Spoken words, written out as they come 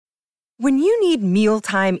When you need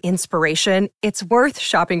mealtime inspiration, it's worth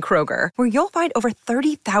shopping Kroger, where you'll find over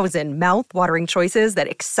 30,000 mouth-watering choices that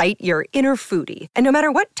excite your inner foodie. And no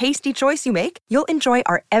matter what tasty choice you make, you'll enjoy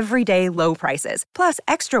our everyday low prices, plus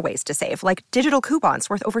extra ways to save, like digital coupons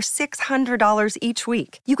worth over $600 each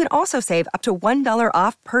week. You can also save up to $1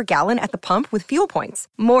 off per gallon at the pump with fuel points.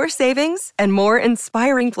 More savings and more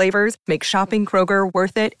inspiring flavors make shopping Kroger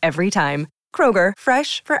worth it every time. Kroger,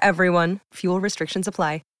 fresh for everyone. Fuel restrictions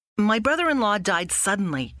apply. My brother-in-law died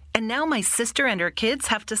suddenly, and now my sister and her kids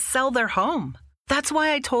have to sell their home. That's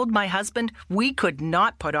why I told my husband we could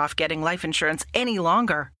not put off getting life insurance any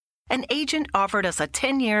longer. An agent offered us a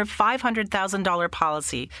 10-year, $500,000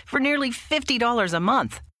 policy for nearly $50 a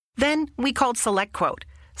month. Then we called SelectQuote.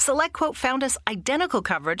 SelectQuote found us identical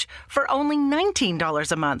coverage for only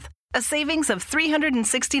 $19 a month, a savings of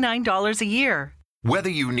 $369 a year.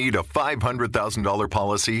 Whether you need a $500,000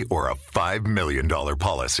 policy or a $5 million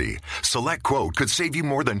policy, SelectQuote could save you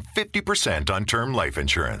more than 50% on term life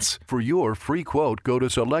insurance. For your free quote, go to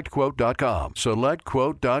SelectQuote.com.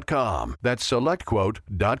 SelectQuote.com. That's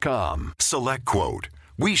SelectQuote.com. SelectQuote.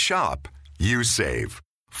 We shop, you save.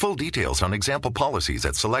 Full details on example policies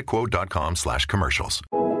at SelectQuote.com/commercials.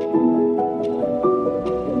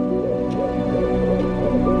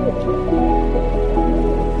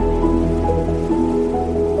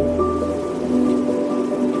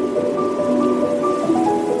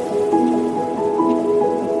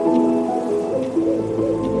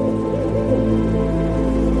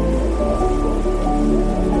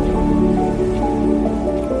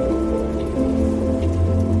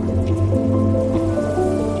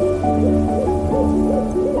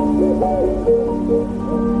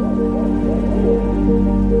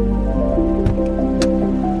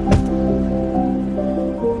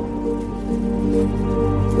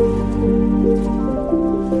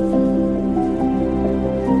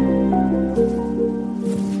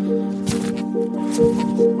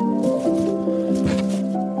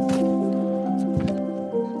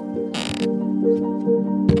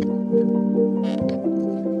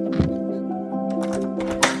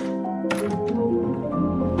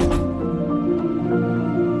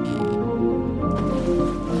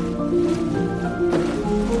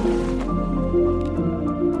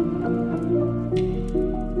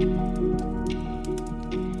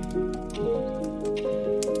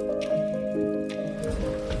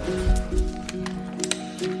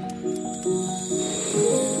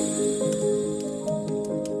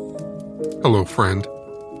 Hello, friend.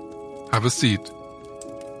 Have a seat.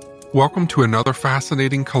 Welcome to another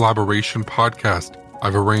fascinating collaboration podcast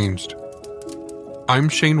I've arranged. I'm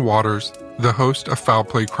Shane Waters, the host of Foul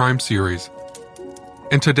Play Crime Series,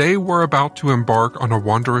 and today we're about to embark on a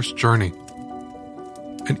wondrous journey,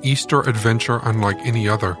 an Easter adventure unlike any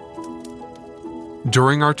other.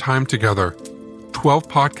 During our time together, 12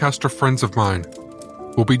 podcaster friends of mine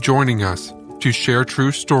will be joining us to share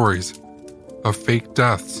true stories of fake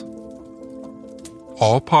deaths.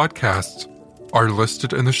 All podcasts are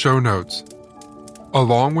listed in the show notes,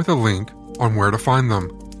 along with a link on where to find them.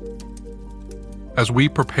 As we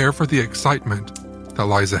prepare for the excitement that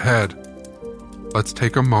lies ahead, let's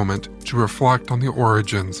take a moment to reflect on the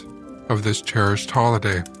origins of this cherished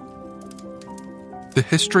holiday. The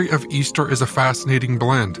history of Easter is a fascinating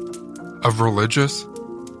blend of religious,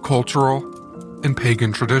 cultural, and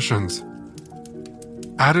pagan traditions.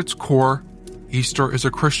 At its core, Easter is a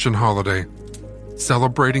Christian holiday,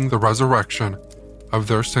 celebrating the resurrection of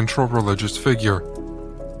their central religious figure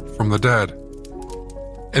from the dead,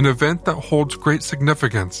 an event that holds great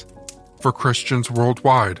significance for Christians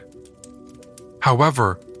worldwide.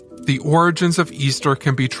 However, the origins of Easter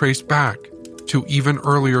can be traced back to even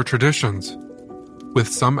earlier traditions, with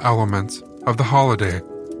some elements of the holiday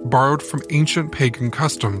borrowed from ancient pagan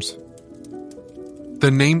customs.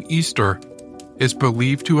 The name Easter is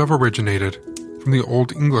believed to have originated from the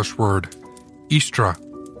Old English word Istra,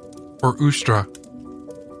 or Ustra,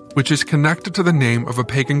 which is connected to the name of a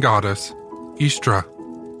pagan goddess, Istra.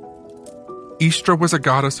 Istra was a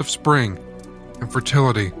goddess of spring and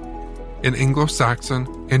fertility in Anglo-Saxon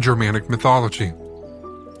and Germanic mythology,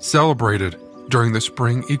 celebrated during the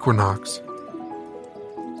spring equinox.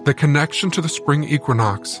 The connection to the spring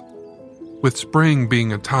equinox, with spring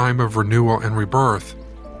being a time of renewal and rebirth,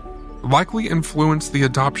 likely influenced the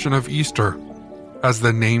adoption of Easter as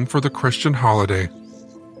the name for the Christian holiday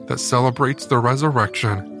that celebrates the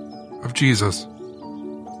resurrection of Jesus.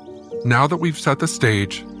 Now that we've set the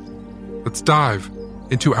stage, let's dive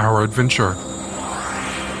into our adventure.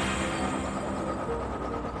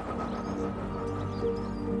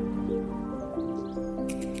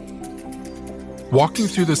 Walking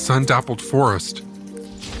through the sun-dappled forest,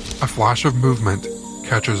 A flash of movement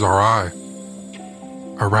catches our eye.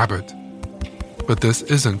 A rabbit. But this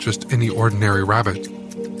isn't just any ordinary rabbit.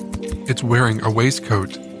 It's wearing a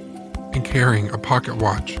waistcoat and carrying a pocket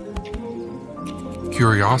watch.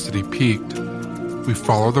 Curiosity piqued, we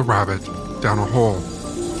follow the rabbit down a hole,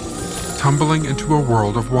 tumbling into a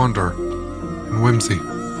world of wonder and whimsy.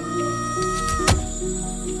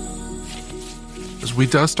 As we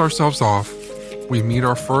dust ourselves off, we meet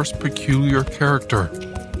our first peculiar character,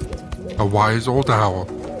 a wise old owl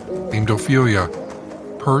named Ophelia,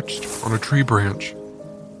 perched on a tree branch.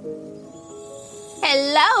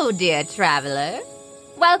 Hello, dear traveler.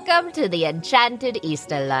 Welcome to the enchanted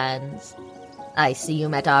Easterlands. I see you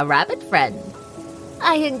met our rabbit friend.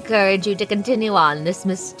 I encourage you to continue on this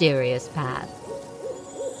mysterious path.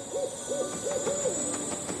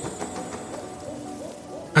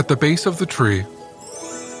 At the base of the tree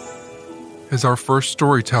is our first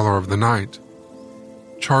storyteller of the night,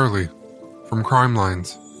 Charlie from Crime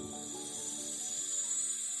Lines.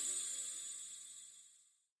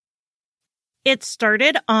 It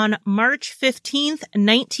started on March 15th,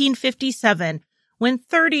 1957, when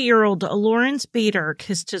 30-year-old Lawrence Bader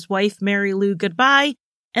kissed his wife Mary Lou goodbye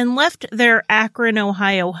and left their Akron,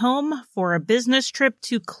 Ohio home for a business trip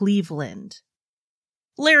to Cleveland.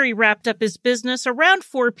 Larry wrapped up his business around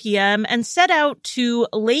 4 p.m. and set out to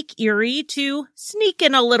Lake Erie to sneak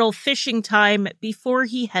in a little fishing time before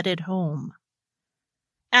he headed home.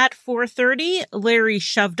 At 4:30, Larry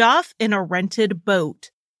shoved off in a rented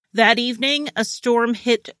boat. That evening, a storm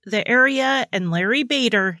hit the area and Larry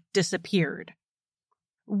Bader disappeared.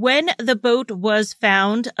 When the boat was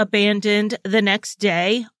found abandoned the next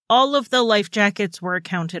day, all of the life jackets were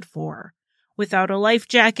accounted for. Without a life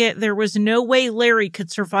jacket, there was no way Larry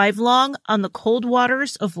could survive long on the cold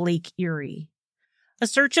waters of Lake Erie. A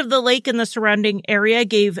search of the lake and the surrounding area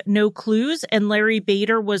gave no clues, and Larry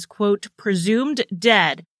Bader was, quote, presumed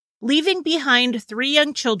dead, leaving behind 3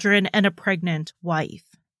 young children and a pregnant wife.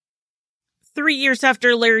 3 years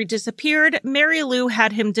after Larry disappeared, Mary Lou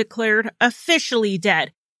had him declared officially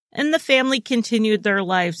dead, and the family continued their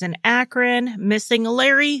lives in Akron, missing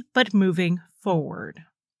Larry, but moving forward.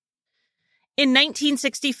 In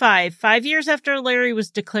 1965, 5 years after Larry was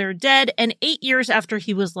declared dead and 8 years after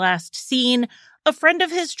he was last seen, a friend of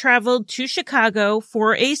his traveled to Chicago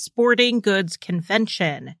for a sporting goods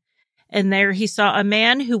convention. And there he saw a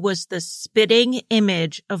man who was the spitting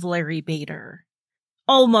image of Larry Bader.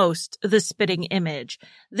 Almost the spitting image.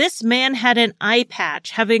 This man had an eye patch,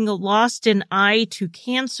 having lost an eye to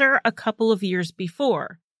cancer a couple of years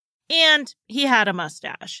before. And he had a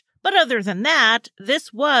mustache. But other than that,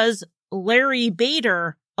 this was Larry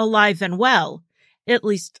Bader alive and well. At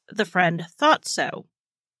least the friend thought so.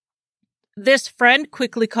 This friend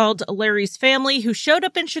quickly called Larry's family, who showed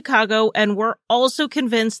up in Chicago and were also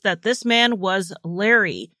convinced that this man was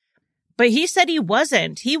Larry. But he said he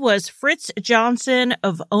wasn't. He was Fritz Johnson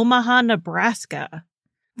of Omaha, Nebraska.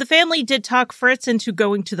 The family did talk Fritz into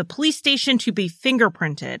going to the police station to be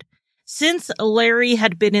fingerprinted. Since Larry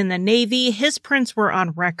had been in the Navy, his prints were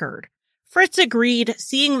on record. Fritz agreed,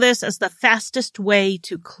 seeing this as the fastest way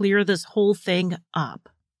to clear this whole thing up.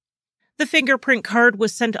 The fingerprint card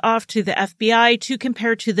was sent off to the FBI to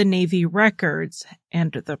compare to the Navy records,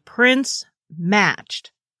 and the prints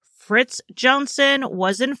matched. Fritz Johnson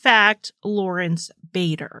was, in fact, Lawrence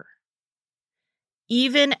Bader.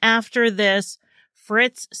 Even after this,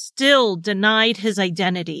 Fritz still denied his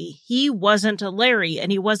identity. He wasn't a Larry,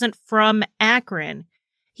 and he wasn't from Akron.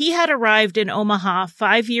 He had arrived in Omaha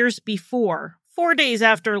 5 years before, 4 days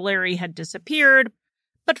after Larry had disappeared,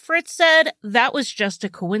 but Fritz said that was just a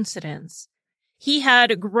coincidence. He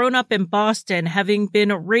had grown up in Boston, having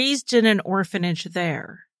been raised in an orphanage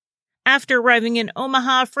there. After arriving in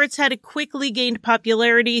Omaha, Fritz had quickly gained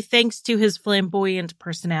popularity thanks to his flamboyant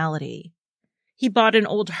personality. He bought an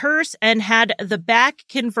old hearse and had the back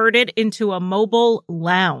converted into a mobile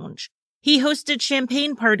lounge. He hosted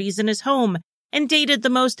champagne parties in his home and dated the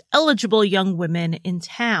most eligible young women in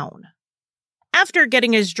town. After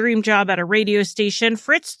getting his dream job at a radio station,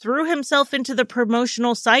 Fritz threw himself into the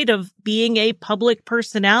promotional side of being a public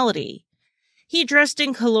personality. He dressed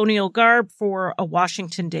in colonial garb for a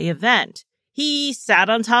Washington Day event. He sat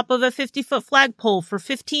on top of a 50-foot flagpole for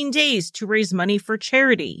 15 days to raise money for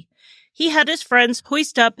charity. He had his friends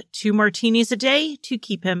hoist up 2 martinis a day to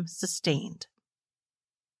keep him sustained.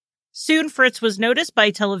 Soon, Fritz was noticed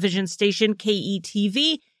by television station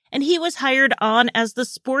KETV, and he was hired on as the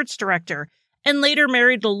sports director, and later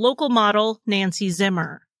married the local model Nancy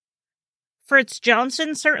Zimmer. Fritz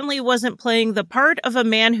Johnson certainly wasn't playing the part of a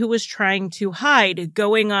man who was trying to hide,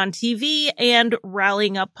 going on TV and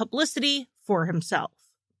rallying up publicity for himself.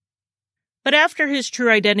 But after his true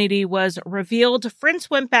identity was revealed, Fritz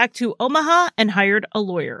went back to Omaha and hired a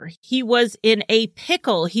lawyer. He was in a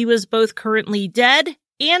pickle. He was both currently dead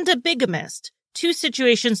and a bigamist, two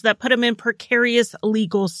situations that put him in precarious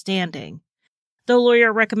legal standing. The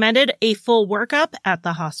lawyer recommended a full workup at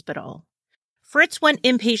the hospital. Fritz went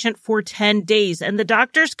inpatient for 10 days, and the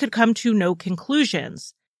doctors could come to no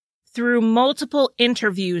conclusions. Through multiple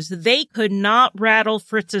interviews, they could not rattle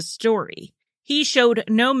Fritz's story. He showed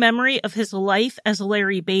no memory of his life as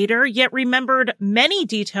Larry Bader, yet remembered many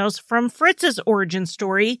details from Fritz's origin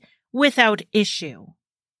story without issue.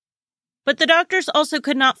 But the doctors also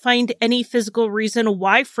could not find any physical reason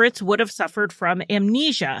why Fritz would have suffered from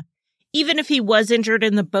amnesia. Even if he was injured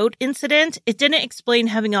in the boat incident, it didn't explain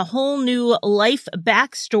having a whole new life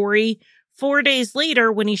backstory 4 days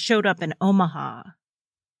later when he showed up in Omaha.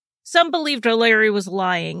 Some believed Larry was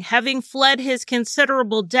lying, having fled his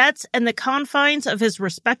considerable debts and the confines of his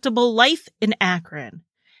respectable life in Akron.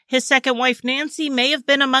 His second wife, Nancy, may have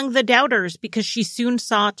been among the doubters because she soon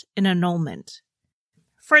sought an annulment.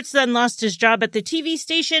 Fritz then lost his job at the TV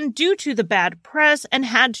station due to the bad press and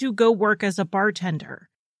had to go work as a bartender.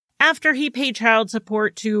 After he paid child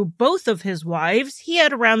support to both of his wives, he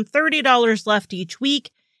had around $30 left each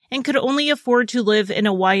week and could only afford to live in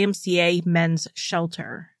a YMCA men's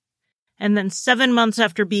shelter. And then 7 months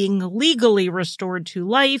after being legally restored to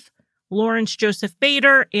life, Lawrence Joseph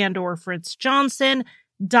Bader and/or Fritz Johnson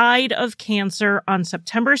died of cancer on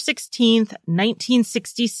September 16,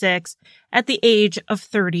 1966, at the age of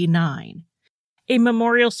 39. A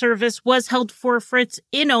memorial service was held for Fritz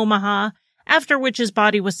in Omaha, after which his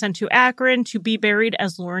body was sent to Akron to be buried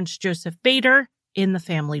as Lawrence Joseph Bader in the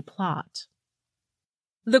family plot.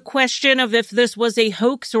 The question of if this was a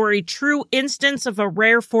hoax or a true instance of a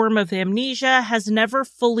rare form of amnesia has never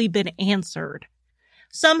fully been answered.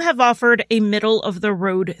 Some have offered a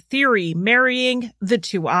middle-of-the-road theory, marrying the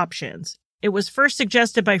two options. It was first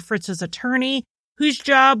suggested by Fritz's attorney, whose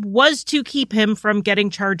job was to keep him from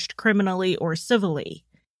getting charged criminally or civilly.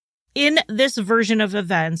 In this version of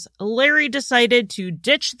events, Larry decided to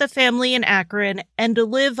ditch the family in Akron and to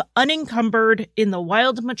live unencumbered in the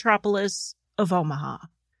wild metropolis of Omaha.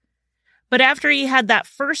 But after he had that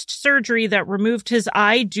first surgery that removed his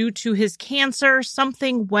eye due to his cancer,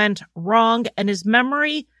 something went wrong and his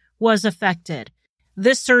memory was affected.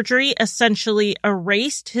 This surgery essentially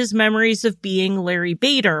erased his memories of being Larry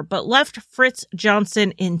Bader, but left Fritz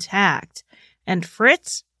Johnson intact. And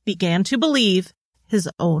Fritz began to believe his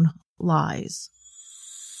own lies.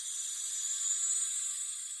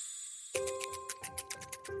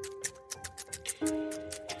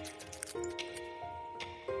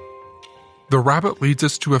 The rabbit leads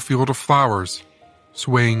us to a field of flowers,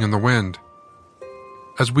 swaying in the wind.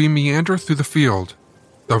 As we meander through the field,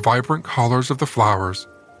 the vibrant colors of the flowers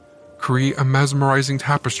create a mesmerizing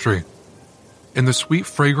tapestry, and the sweet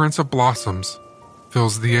fragrance of blossoms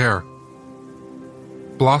fills the air.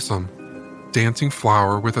 Blossom, dancing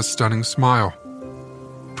flower with a stunning smile,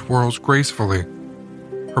 twirls gracefully,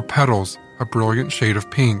 her petals a brilliant shade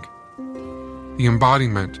of pink, the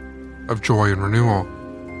embodiment of joy and renewal.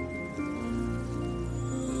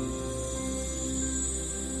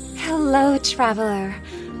 Hello, traveler.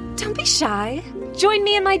 Don't be shy. Join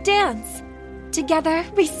me in my dance. Together,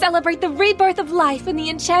 we celebrate the rebirth of life in the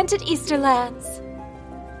enchanted Easterlands.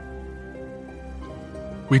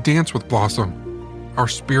 We dance with Blossom, our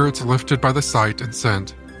spirits lifted by the sight and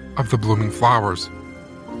scent of the blooming flowers.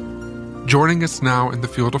 Joining us now in the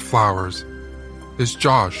field of flowers is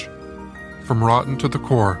Josh from Rotten to the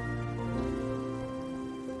Core.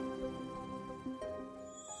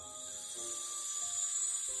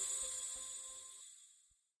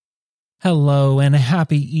 Hello and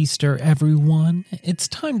happy Easter, everyone. It's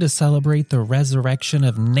time to celebrate the resurrection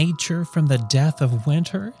of nature from the death of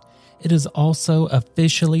winter. It is also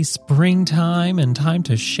officially springtime and time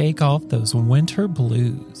to shake off those winter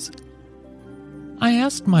blues. I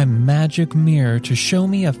asked my magic mirror to show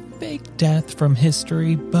me a fake death from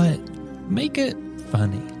history, but make it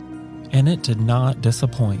funny, and it did not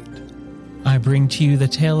disappoint. I bring to you the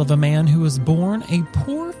tale of a man who was born a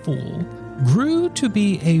poor fool, grew to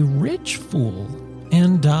be a rich fool,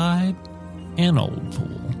 and died an old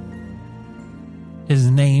fool. His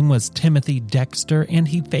name was Timothy Dexter, and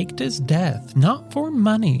he faked his death not for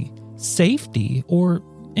money, safety, or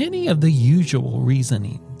any of the usual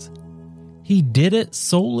reasonings. He did it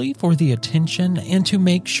solely for the attention and to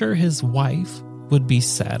make sure his wife would be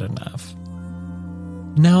sad enough.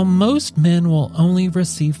 Now, most men will only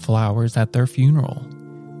receive flowers at their funeral.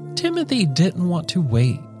 Timothy didn't want to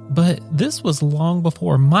wait, but this was long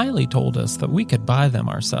before Miley told us that we could buy them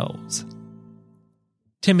ourselves.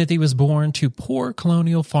 Timothy was born to poor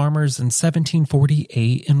colonial farmers in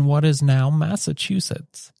 1748 in what is now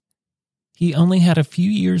Massachusetts. He only had a few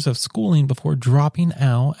years of schooling before dropping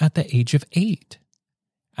out at the age of 8.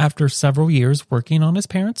 After several years working on his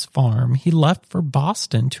parents' farm, he left for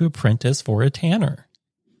Boston to apprentice for a tanner.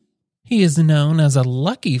 He is known as a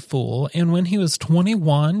lucky fool, and when he was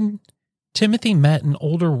 21, Timothy met an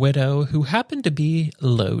older widow who happened to be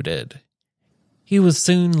loaded. He was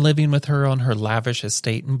soon living with her on her lavish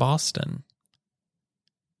estate in Boston.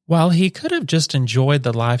 While he could have just enjoyed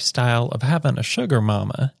the lifestyle of having a sugar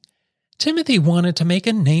mama, Timothy wanted to make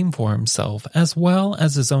a name for himself as well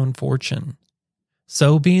as his own fortune.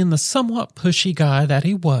 So, being the somewhat pushy guy that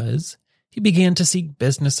he was, he began to seek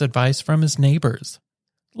business advice from his neighbors,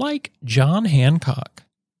 like John Hancock.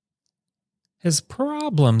 His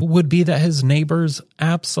problem would be that his neighbors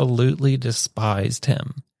absolutely despised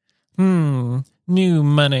him. New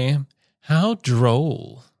money. How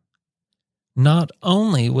droll. Not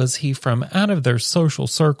only was he from out of their social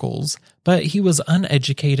circles, but he was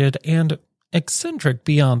uneducated and eccentric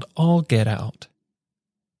beyond all get out.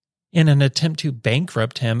 In an attempt to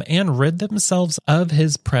bankrupt him and rid themselves of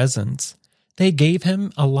his presence, they gave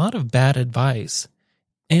him a lot of bad advice,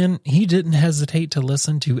 and he didn't hesitate to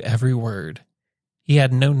listen to every word. He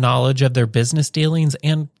had no knowledge of their business dealings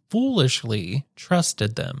and foolishly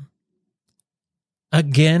trusted them.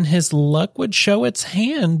 Again, his luck would show its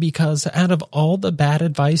hand because out of all the bad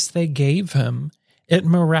advice they gave him, it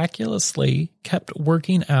miraculously kept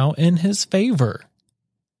working out in his favor.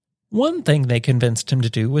 One thing they convinced him to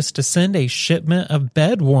do was to send a shipment of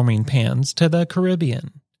bed warming pans to the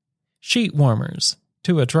Caribbean, sheet warmers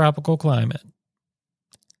to a tropical climate.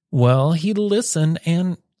 Well, he listened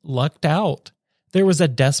and lucked out. There was a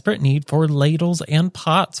desperate need for ladles and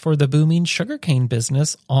pots for the booming sugarcane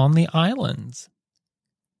business on the islands.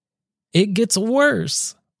 It gets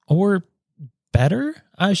worse, or better,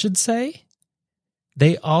 I should say.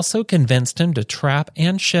 They also convinced him to trap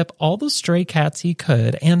and ship all the stray cats he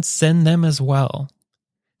could and send them as well.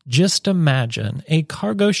 Just imagine a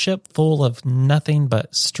cargo ship full of nothing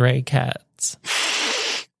but stray cats.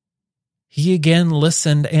 He again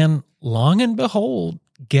listened, and long and behold,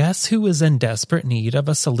 guess who was in desperate need of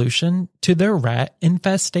a solution to their rat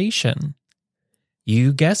infestation?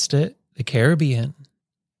 You guessed it, the Caribbean.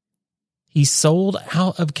 He sold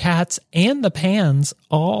out of cats and the pans,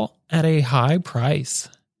 all at a high price.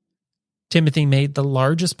 Timothy made the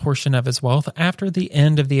largest portion of his wealth after the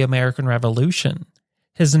end of the American Revolution.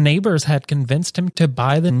 His neighbors had convinced him to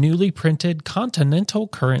buy the newly printed Continental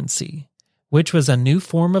currency, which was a new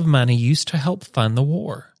form of money used to help fund the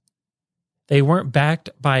war. They weren't backed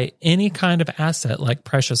by any kind of asset like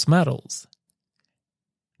precious metals.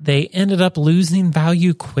 They ended up losing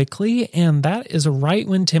value quickly, and that is right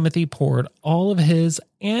when Timothy poured all of his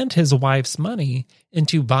and his wife's money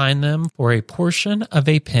into buying them for a portion of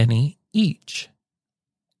a penny each.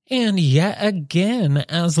 And yet again,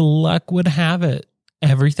 as luck would have it,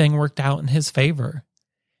 everything worked out in his favor.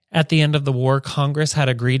 At the end of the war, Congress had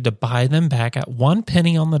agreed to buy them back at 1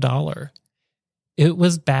 penny on the dollar. It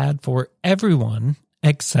was bad for everyone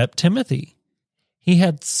except Timothy. He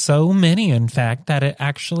had so many, in fact, that it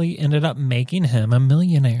actually ended up making him a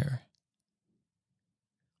millionaire.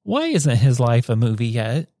 Why isn't his life a movie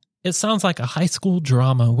yet? It sounds like a high school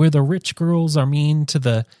drama where the rich girls are mean to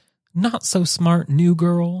the not-so-smart new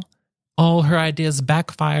girl. All her ideas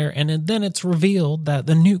backfire, and then it's revealed that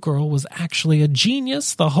the new girl was actually a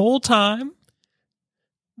genius the whole time.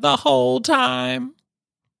 The whole time.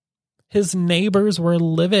 His neighbors were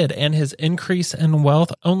livid, and his increase in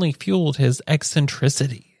wealth only fueled his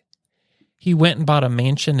eccentricity. He went and bought a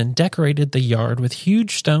mansion and decorated the yard with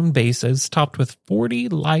huge stone bases topped with 40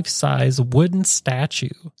 life-size wooden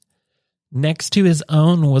statues. Next to his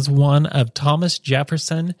own was one of Thomas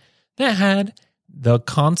Jefferson that had the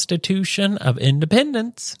Constitution of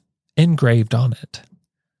Independence engraved on it.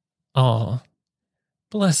 Aw,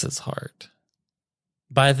 bless his heart.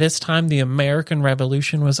 By this time, the American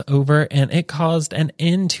Revolution was over, and it caused an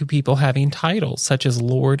end to people having titles such as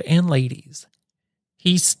Lord and Ladies.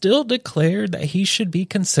 He still declared that he should be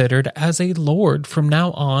considered as a lord from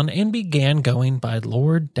now on and began going by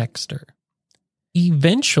Lord Dexter.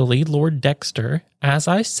 Eventually, Lord Dexter, as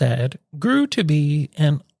I said, grew to be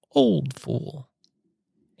an old fool.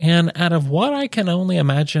 And out of what I can only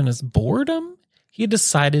imagine as boredom, he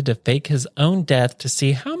decided to fake his own death to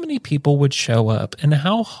see how many people would show up and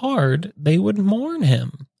how hard they would mourn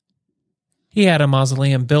him. He had a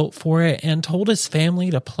mausoleum built for it and told his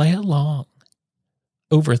family to play along.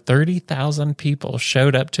 Over 30,000 people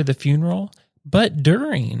showed up to the funeral, but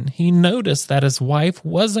during, he noticed that his wife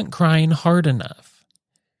wasn't crying hard enough.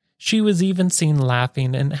 She was even seen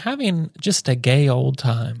laughing and having just a gay old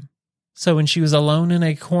time. So when she was alone in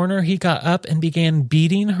a corner, he got up and began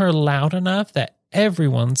beating her loud enough that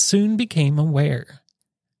everyone soon became aware.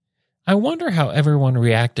 I wonder how everyone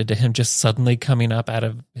reacted to him just suddenly coming up out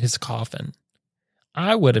of his coffin.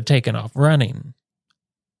 I would have taken off running.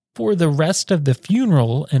 For the rest of the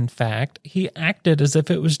funeral, in fact, he acted as if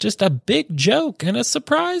it was just a big joke and a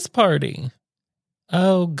surprise party.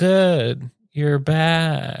 Oh, good. You're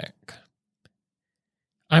back.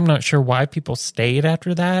 I'm not sure why people stayed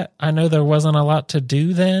after that. I know there wasn't a lot to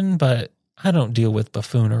do then, but I don't deal with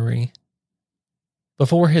buffoonery.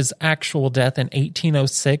 Before his actual death in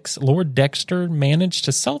 1806, Lord Dexter managed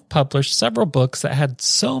to self-publish several books that had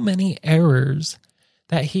so many errors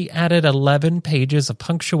that he added 11 pages of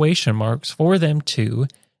punctuation marks for them to,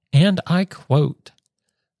 and I quote,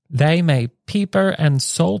 "They may peeper and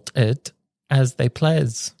salt it as they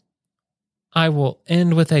please." I will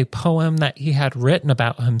end with a poem that he had written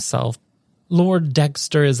about himself. Lord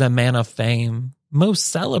Dexter is a man of fame, most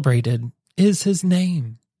celebrated is his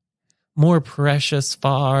name. More precious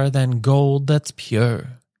far than gold that's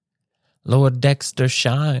pure. Lord Dexter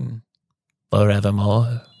shine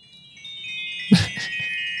forevermore.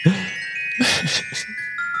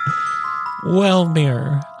 Well,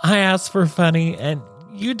 Mirror, I asked for funny and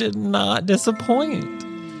you did not disappoint.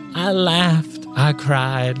 I laughed, I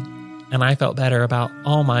cried, and I felt better about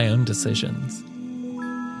all my own decisions.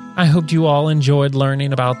 I hoped you all enjoyed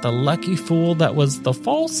learning about the lucky fool that was the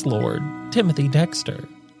false Lord, Timothy Dexter.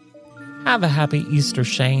 Have a happy Easter,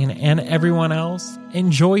 Shane, and everyone else.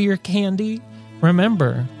 Enjoy your candy.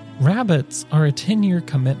 Remember, rabbits are a 10-year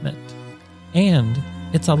commitment. And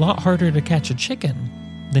it's a lot harder to catch a chicken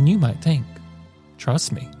than you might think.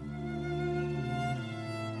 Trust me.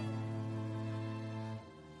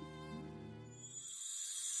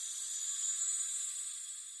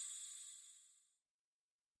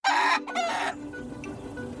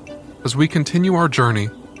 As we continue our journey,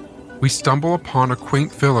 we stumble upon a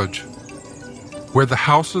quaint village where the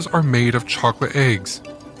houses are made of chocolate eggs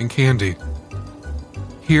and candy.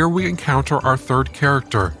 Here we encounter our third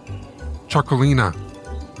character, Chocolina,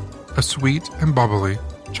 a sweet and bubbly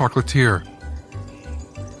chocolatier.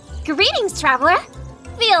 Greetings, traveler!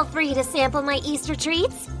 Feel free to sample my Easter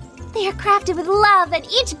treats. They are crafted with love, and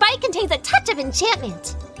each bite contains a touch of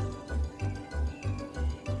enchantment.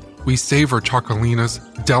 We savor Chocolina's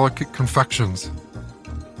delicate confections,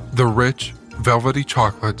 the rich, velvety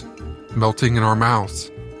chocolate melting in our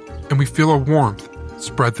mouths, and we feel a warmth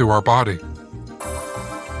spread through our body.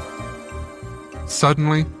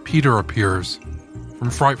 Suddenly, Peter appears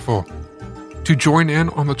from Frightful to join in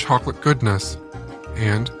on the chocolate goodness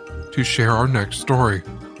and to share our next story.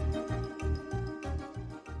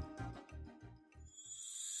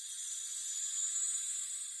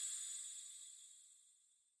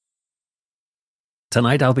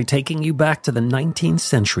 Tonight I'll be taking you back to the 19th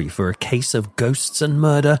century for a case of ghosts and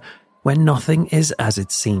murder where nothing is as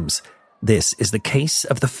it seems. This is the case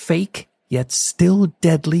of the fake yet still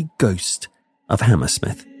deadly ghost of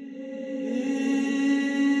Hammersmith.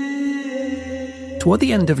 Toward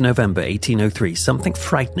the end of November 1803, something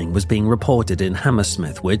frightening was being reported in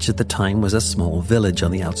Hammersmith, which at the time was a small village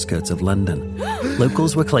on the outskirts of London.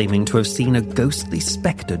 Locals were claiming to have seen a ghostly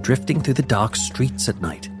spectre drifting through the dark streets at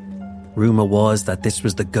night. Rumor was that this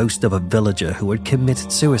was the ghost of a villager who had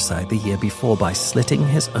committed suicide the year before by slitting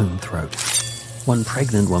his own throat. One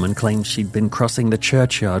pregnant woman claimed she'd been crossing the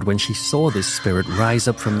churchyard when she saw this spirit rise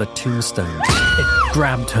up from the tombstone. It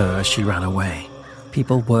grabbed her as she ran away.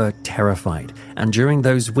 People were terrified, and during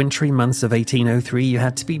those wintry months of 1803, you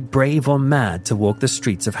had to be brave or mad to walk the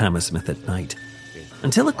streets of Hammersmith at night.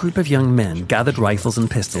 Until a group of young men gathered rifles and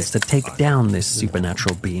pistols to take down this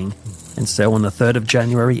supernatural being. And so on the 3rd of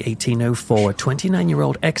January 1804, a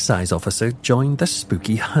 29-year-old excise officer joined the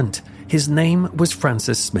spooky hunt. His name was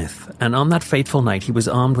Francis Smith, and on that fateful night he was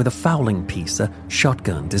armed with a fowling piece, a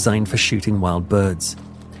shotgun designed for shooting wild birds.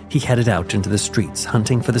 He headed out into the streets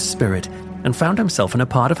hunting for the spirit and found himself in a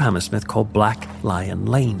part of Hammersmith called Black Lion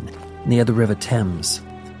Lane, near the River Thames.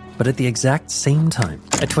 But at the exact same time,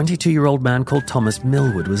 a 22-year-old man called Thomas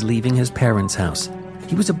Millwood was leaving his parents' house.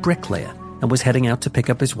 He was a bricklayer and was heading out to pick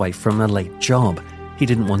up his wife from a late job. He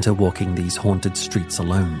didn't want her walking these haunted streets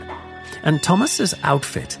alone. And Thomas's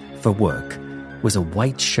outfit for work was a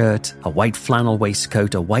white shirt, a white flannel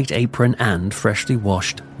waistcoat, a white apron, and freshly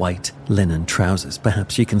washed white linen trousers.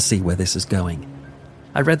 Perhaps you can see where this is going.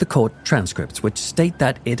 I read the court transcripts, which state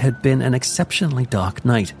that it had been an exceptionally dark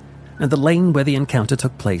night, and the lane where the encounter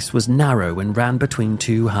took place was narrow and ran between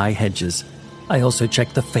two high hedges. I also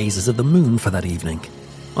checked the phases of the moon for that evening.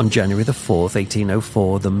 On January the 4th,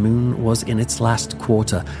 1804, the moon was in its last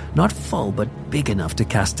quarter, not full but big enough to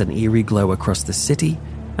cast an eerie glow across the city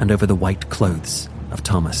and over the white clothes of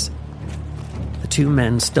Thomas. The two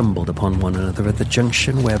men stumbled upon one another at the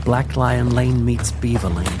junction where Black Lion Lane meets Beaver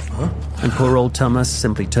Lane. And poor old Thomas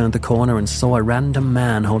simply turned the corner and saw a random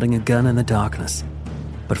man holding a gun in the darkness.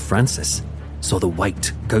 But Francis saw the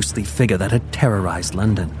white, ghostly figure that had terrorized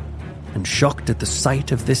London. And shocked at the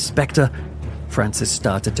sight of this spectre, Francis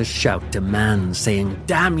started to shout demands, saying,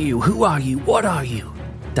 "Damn you, who are you, what are you?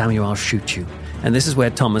 Damn you, I'll shoot you." And this is where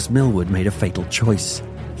Thomas Millwood made a fatal choice.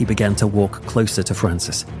 He began to walk closer to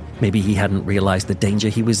Francis. Maybe he hadn't realized the danger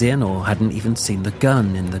he was in, or hadn't even seen the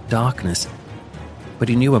gun in the darkness. But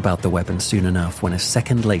he knew about the weapon soon enough when a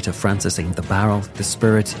second later Francis aimed the barrel, the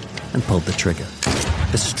spirit, and pulled the trigger.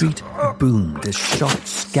 The street boomed as shots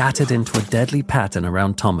scattered into a deadly pattern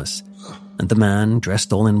around Thomas, and the man,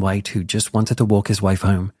 dressed all in white, who just wanted to walk his wife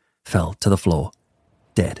home, fell to the floor,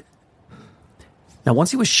 dead. Now,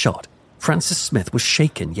 once he was shot, Francis Smith was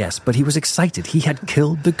shaken, yes, but he was excited. He had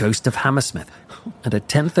killed the ghost of Hammersmith. And at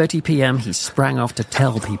 10:30 p.m., he sprang off to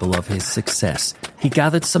tell people of his success. He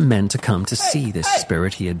gathered some men to come to see this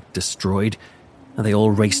spirit he had destroyed, and they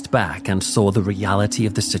all raced back and saw the reality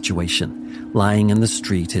of the situation. Lying in the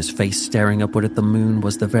street, his face staring upward at the moon,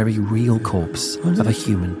 was the very real corpse of a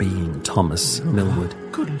human being, Thomas Millwood.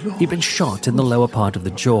 He'd been shot in the lower part of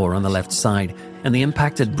the jaw on the left side, and the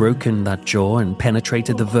impact had broken that jaw and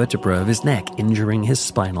penetrated the vertebra of his neck, injuring his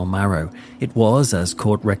spinal marrow. It was, as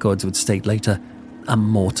court records would state later, a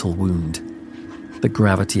mortal wound. The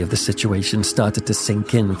gravity of the situation started to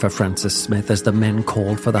sink in for Francis Smith as the men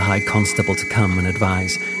called for the High Constable to come and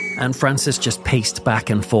advise. And Francis just paced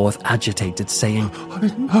back and forth, agitated, saying, I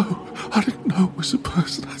didn't know it was a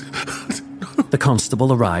person. I didn't know. The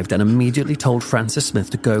constable arrived and immediately told Francis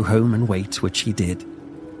Smith to go home and wait, which he did.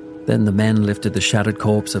 Then the men lifted the shattered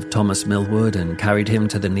corpse of Thomas Millwood and carried him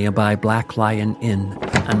to the nearby Black Lion Inn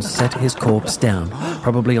and set his corpse down,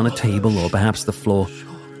 probably on a table or perhaps the floor.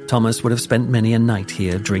 Thomas would have spent many a night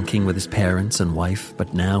here drinking with his parents and wife,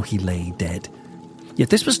 but now he lay dead. Yet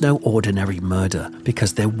this was no ordinary murder,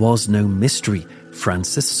 because there was no mystery.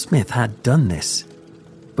 Francis Smith had done this.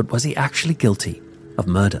 But was he actually guilty of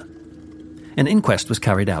murder? An inquest was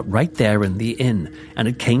carried out right there in the inn, and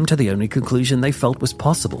it came to the only conclusion they felt was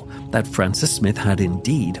possible, that Francis Smith had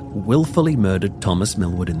indeed willfully murdered Thomas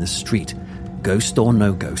Millwood in the street. Ghost or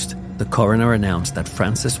no ghost, the coroner announced that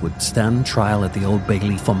Francis would stand trial at the Old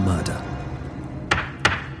Bailey for murder.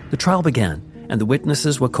 The trial began, and the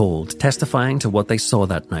witnesses were called, testifying to what they saw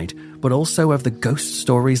that night, but also of the ghost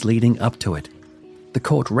stories leading up to it. The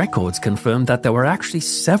court records confirmed that there were actually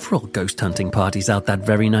several ghost hunting parties out that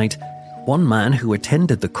very night. One man who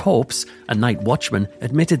attended the corpse, a night watchman,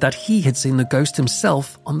 admitted that he had seen the ghost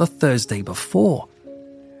himself on the Thursday before.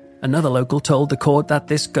 Another local told the court that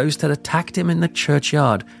this ghost had attacked him in the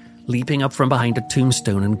churchyard, leaping up from behind a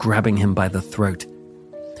tombstone and grabbing him by the throat.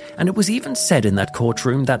 And it was even said in that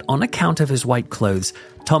courtroom that on account of his white clothes,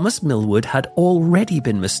 Thomas Millwood had already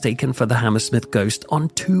been mistaken for the Hammersmith ghost on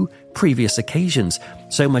 2 previous occasions,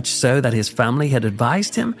 so much so that his family had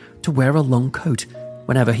advised him to wear a long coat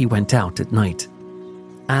whenever he went out at night.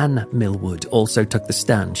 Anne Millwood also took the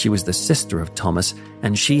stand. She was the sister of Thomas,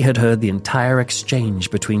 and she had heard the entire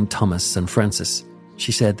exchange between Thomas and Francis.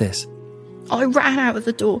 She said this: I ran out of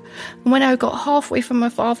the door, and when I got halfway from my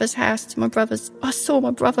father's house to my brother's, I saw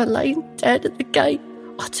my brother laying dead at the gate.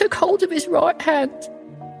 I took hold of his right hand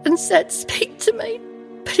and said, "Speak to me,"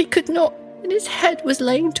 but he could not, and his head was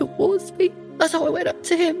laying towards me as I went up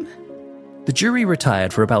to him. The jury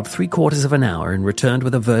retired for about 3/4 of an hour and returned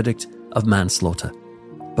with a verdict of manslaughter.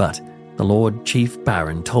 But the Lord Chief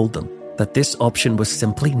Baron told them that this option was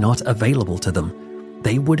simply not available to them.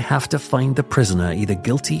 They would have to find the prisoner either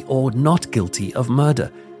guilty or not guilty of murder,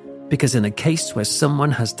 because in a case where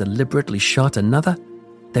someone has deliberately shot another,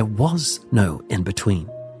 there was no in-between.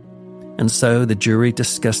 And so the jury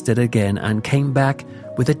discussed it again and came back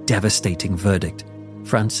with a devastating verdict.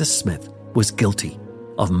 Francis Smith was guilty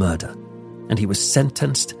of murder, and he was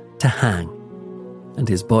sentenced to hang, and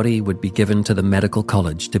his body would be given to the medical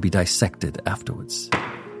college to be dissected afterwards.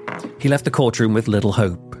 He left the courtroom with little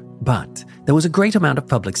hope, but there was a great amount of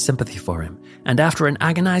public sympathy for him, and after an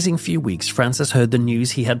agonizing few weeks, Francis heard the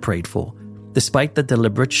news he had prayed for. Despite the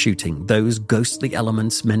deliberate shooting, those ghostly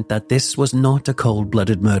elements meant that this was not a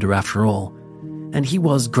cold-blooded murder after all, and he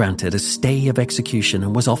was granted a stay of execution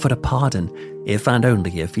and was offered a pardon, if and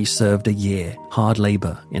only if he served a year hard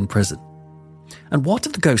labor in prison. And what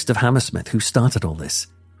of the ghost of Hammersmith who started all this?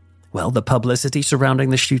 Well, the publicity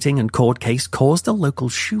surrounding the shooting and court case caused a local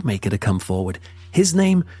shoemaker to come forward. His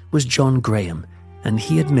name was John Graham, and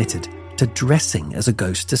he admitted to dressing as a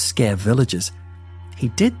ghost to scare villagers. He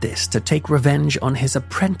did this to take revenge on his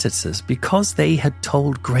apprentices because they had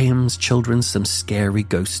told Graham's children some scary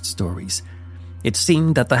ghost stories. It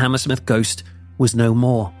seemed that the Hammersmith ghost was no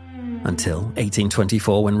more until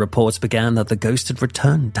 1824, when reports began that the ghost had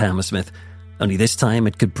returned to Hammersmith, only this time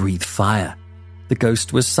it could breathe fire. The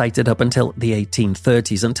ghost was sighted up until the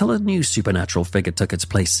 1830s, until a new supernatural figure took its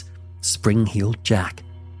place, Spring-Heeled Jack.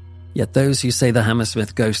 Yet those who say the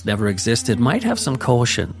Hammersmith ghost never existed might have some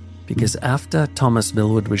caution, because after Thomas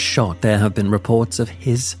Millward was shot, there have been reports of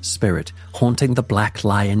his spirit haunting the Black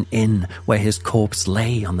Lion Inn, where his corpse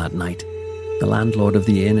lay on that night. The landlord of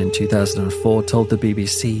the inn in 2004 told the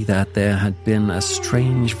BBC that there had been a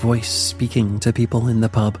strange voice speaking to people in the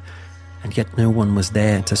pub, and yet no one was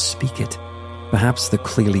there to speak it. Perhaps the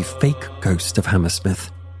clearly fake ghost of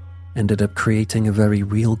Hammersmith ended up creating a very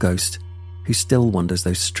real ghost who still wanders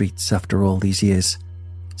those streets after all these years,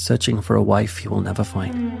 searching for a wife he will never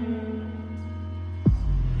find.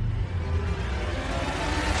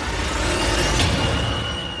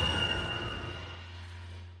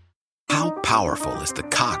 Powerful is the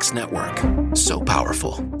Cox Network. So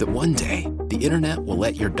powerful that one day the internet will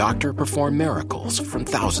let your doctor perform miracles from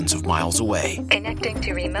thousands of miles away. Connecting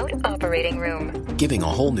to remote operating room. Giving a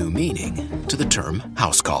whole new meaning to the term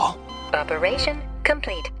house call. Operation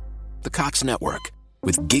complete. The Cox Network.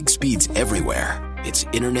 With gig speeds everywhere. It's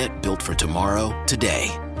internet built for tomorrow,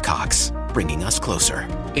 today. Cox. Bringing us closer.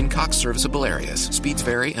 In Cox serviceable areas, speeds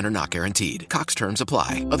vary and are not guaranteed. Cox terms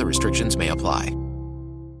apply. Other restrictions may apply.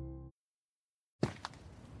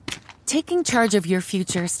 Taking charge of your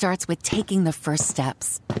future starts with taking the first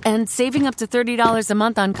steps. And saving up to $30 a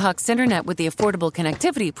month on Cox Internet with the Affordable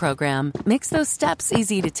Connectivity Program makes those steps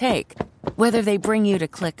easy to take. Whether they bring you to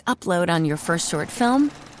click upload on your first short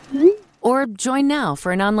film, or join now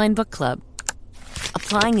for an online book club.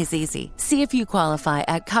 Applying is easy. See if you qualify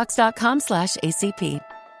at cox.com/ACP.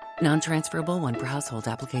 Non-transferable, one per household.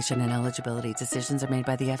 Application and eligibility decisions are made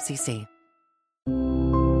by the FCC.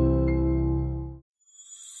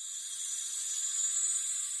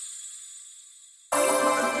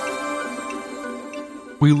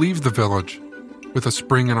 We leave the village with a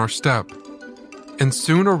spring in our step and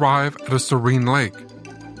soon arrive at a serene lake,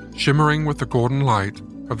 shimmering with the golden light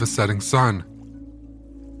of the setting sun.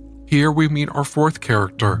 Here we meet our fourth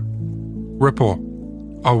character, Ripple,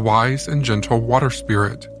 a wise and gentle water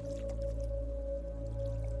spirit.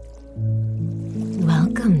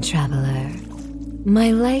 Welcome, traveler.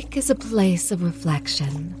 My lake is a place of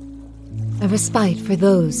reflection, a respite for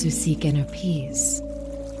those who seek inner peace.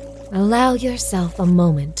 Allow yourself a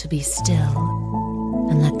moment to be still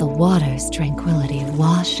and let the water's tranquility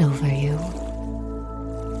wash over you.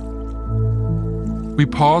 We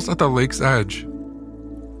pause at the lake's edge,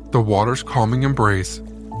 the water's calming embrace,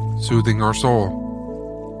 soothing our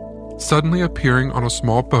soul. Suddenly appearing on a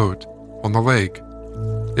small boat on the lake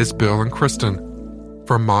is Bill and Kristen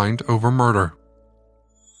from Mind Over Murder.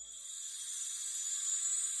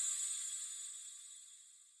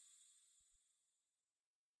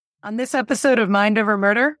 On this episode of Mind Over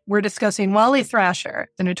Murder, we're discussing Wally Thrasher,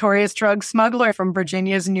 the notorious drug smuggler from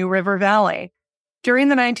Virginia's New River Valley. During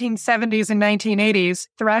the 1970s and 1980s,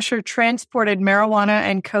 Thrasher transported marijuana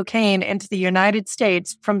and cocaine into the United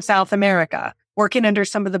States from South America, working under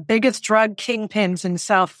some of the biggest drug kingpins in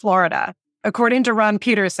South Florida. According to Ron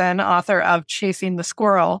Peterson, author of Chasing the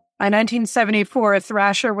Squirrel, by 1974,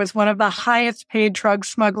 Thrasher was one of the highest-paid drug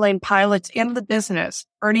smuggling pilots in the business,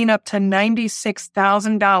 earning up to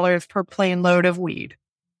 $96,000 per plane load of weed.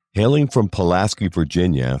 Hailing from Pulaski,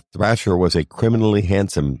 Virginia, Thrasher was a criminally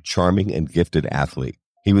handsome, charming, and gifted athlete.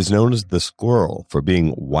 He was known as the Squirrel for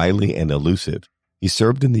being wily and elusive. He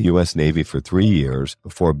served in the U.S. Navy for 3 years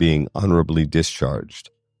before being honorably discharged.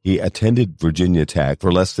 He attended Virginia Tech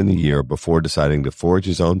for less than a year before deciding to forge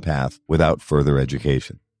his own path without further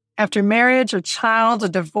education. After marriage, a child, a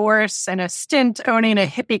divorce, and a stint owning a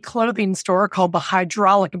hippie clothing store called the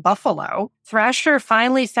Hydraulic Buffalo, Thrasher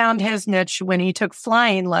finally found his niche when he took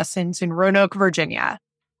flying lessons in Roanoke, Virginia.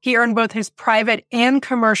 He earned both his private and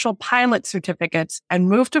commercial pilot certificates and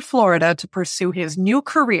moved to Florida to pursue his new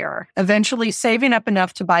career, eventually saving up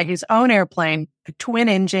enough to buy his own airplane, a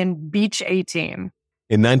twin-engine Beech 18.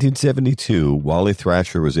 In 1972, Wally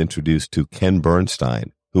Thrasher was introduced to Ken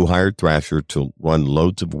Bernstein, who hired Thrasher to run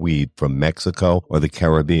loads of weed from Mexico or the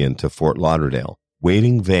Caribbean to Fort Lauderdale.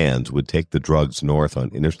 Waiting vans would take the drugs north on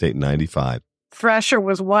Interstate 95. Thrasher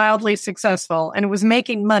was wildly successful and was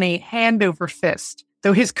making money hand over fist.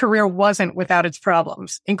 though his career wasn't without its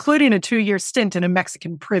problems, including a 2-year stint in a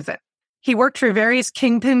Mexican prison. He worked for various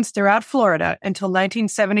kingpins throughout Florida until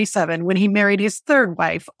 1977 when he married his third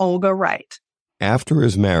wife, Olga Wright. After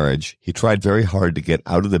his marriage, he tried very hard to get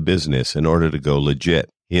out of the business in order to go legit.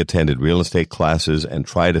 He attended real estate classes and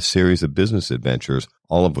tried a series of business adventures,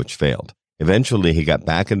 all of which failed. Eventually, he got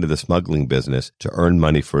back into the smuggling business to earn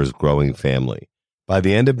money for his growing family. By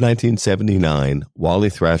the end of 1979, Wally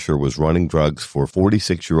Thrasher was running drugs for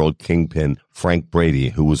 46-year-old kingpin Frank Brady,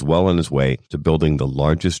 who was well on his way to building the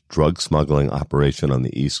largest drug smuggling operation on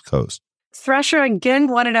the East Coast. Thrasher again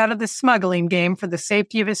wanted out of the smuggling game for the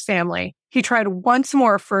safety of his family. He tried once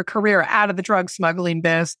more for a career out of the drug smuggling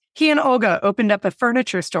biz. He and Olga opened up a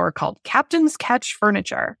furniture store called Captain's Catch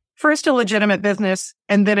Furniture. First a legitimate business,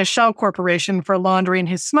 and then a shell corporation for laundering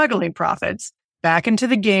his smuggling profits. Back into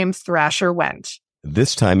the game Thrasher went.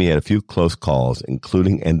 This time he had a few close calls,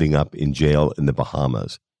 including ending up in jail in the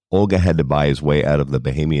Bahamas. Olga had to buy his way out of the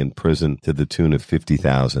Bahamian prison to the tune of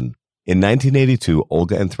 $50,000. In 1982,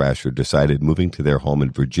 Olga and Thrasher decided moving to their home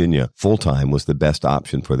in Virginia full-time was the best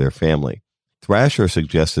option for their family. Thrasher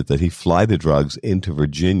suggested that he fly the drugs into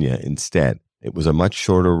Virginia instead. It was a much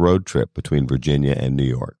shorter road trip between Virginia and New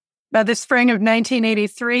York. By the spring of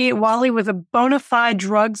 1983, Wally was a bona fide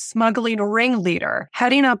drug smuggling ringleader,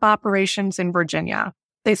 heading up operations in Virginia.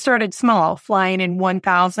 They started small, flying in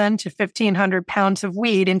 1,000 to 1,500 pounds of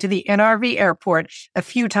weed into the NRV airport a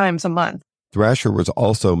few times a month. Thrasher was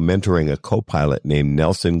also mentoring a co-pilot named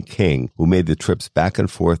Nelson King, who made the trips back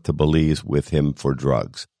and forth to Belize with him for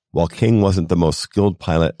drugs. While King wasn't the most skilled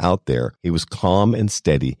pilot out there, he was calm and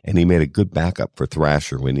steady, and he made a good backup for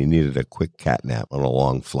Thrasher when he needed a quick catnap on a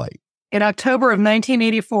long flight. In October of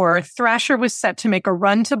 1984, Thrasher was set to make a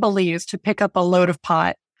run to Belize to pick up a load of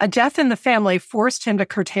pot. A death in the family forced him to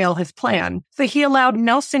curtail his plan, so he allowed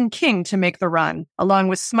Nelson King to make the run, along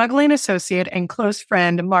with smuggling associate and close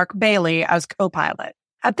friend Mark Bailey as co-pilot.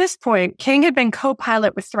 At this point, King had been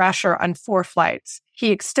co-pilot with Thrasher on 4 flights.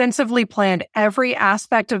 He extensively planned every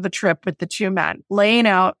aspect of the trip with the two men, laying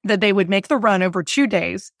out that they would make the run over 2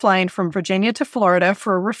 days, flying from Virginia to Florida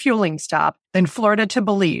for a refueling stop, then Florida to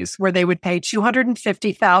Belize, where they would pay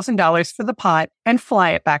 $250,000 for the pot and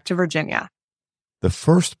fly it back to Virginia. The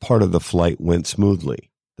first part of the flight went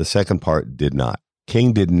smoothly. The second part did not.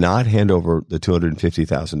 King did not hand over the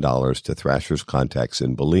 $250,000 to Thrasher's contacts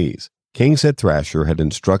in Belize. King said Thrasher had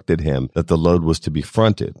instructed him that the load was to be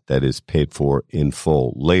fronted, that is, paid for in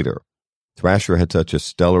full later. Thrasher had such a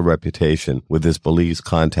stellar reputation with his Belize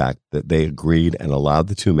contact that they agreed and allowed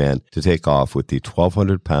the two men to take off with the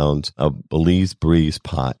 1,200 pounds of Belize Breeze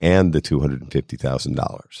pot and the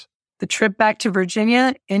 $250,000. The trip back to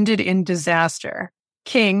Virginia ended in disaster.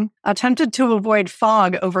 King attempted to avoid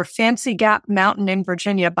fog over Fancy Gap Mountain in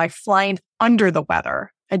Virginia by flying under the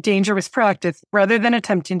weather, a dangerous practice, rather than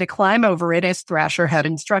attempting to climb over it as Thrasher had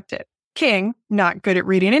instructed. King, not good at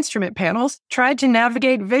reading instrument panels, tried to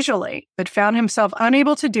navigate visually, but found himself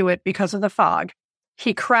unable to do it because of the fog.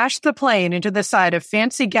 He crashed the plane into the side of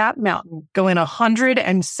Fancy Gap Mountain, going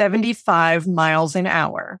 175 miles an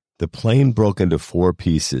hour. The plane broke into 4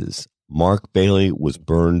 pieces. Mark Bailey was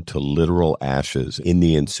burned to literal ashes in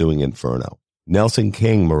the ensuing inferno. Nelson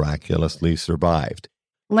King miraculously survived.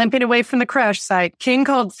 Limping away from the crash site, King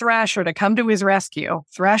called Thrasher to come to his rescue.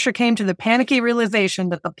 Thrasher came to the panicky realization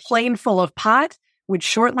that the plane full of pot would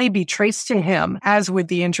shortly be traced to him, as would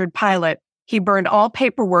the injured pilot. He burned all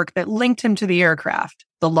paperwork that linked him to the aircraft,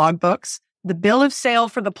 the logbooks, the bill of sale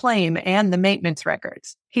for the plane, and the maintenance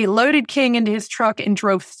records. He loaded King into his truck and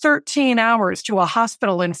drove 13 hours to a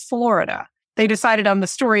hospital in Florida. They decided on the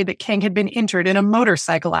story that King had been injured in a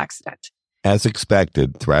motorcycle accident. As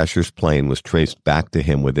expected, Thrasher's plane was traced back to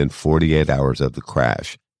him within 48 hours of the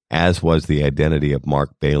crash, as was the identity of Mark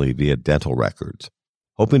Bailey via dental records.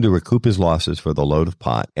 Hoping to recoup his losses for the load of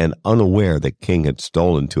pot and unaware that King had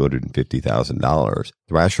stolen $250,000,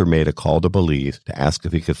 Thrasher made a call to Belize to ask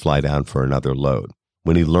if he could fly down for another load.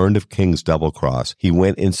 When he learned of King's double cross, he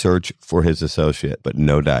went in search for his associate, but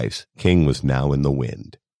no dice. King was now in the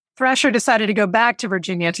wind. Thrasher decided to go back to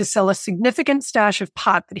Virginia to sell a significant stash of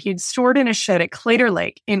pot that he had stored in a shed at Claytor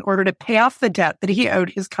Lake in order to pay off the debt that he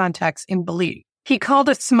owed his contacts in Belize. He called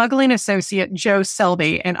a smuggling associate, Joe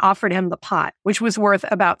Selby, and offered him the pot, which was worth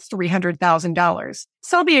about $300,000.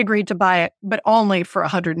 Selby agreed to buy it, but only for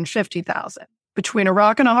 $150,000. Between a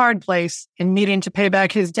rock and a hard place and needing to pay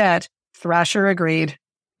back his debt, Thrasher agreed.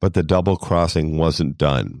 But the double crossing wasn't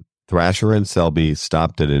done. Thrasher and Selby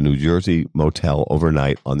stopped at a New Jersey motel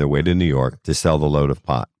overnight on their way to New York to sell the load of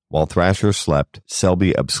pot. While Thrasher slept,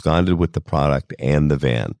 Selby absconded with the product and the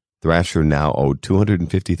van. Thrasher now owed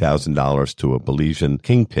 $250,000 to a Belizean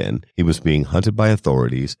kingpin. He was being hunted by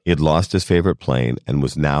authorities. He had lost his favorite plane and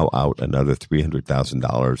was now out another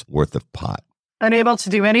 $300,000 worth of pot. Unable to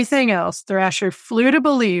do anything else, Thrasher flew to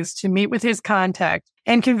Belize to meet with his contact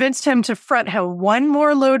and convinced him to front him one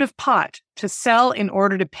more load of pot to sell in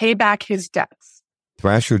order to pay back his debts.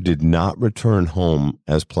 Thrasher did not return home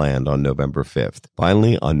as planned on November 5th.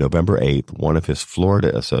 Finally, on November 8th, one of his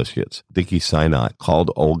Florida associates, Dickie Synott, called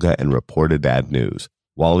Olga and reported bad news.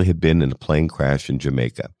 Wally had been in a plane crash in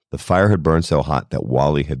Jamaica. The fire had burned so hot that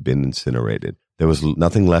Wally had been incinerated. There was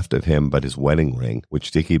nothing left of him but his wedding ring, which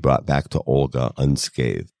Dickie brought back to Olga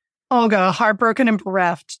unscathed. Olga, heartbroken and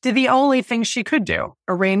bereft, did the only thing she could do,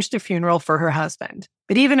 arranged a funeral for her husband.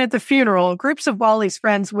 But even at the funeral, groups of Wally's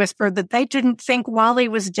friends whispered that they didn't think Wally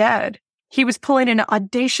was dead. He was pulling an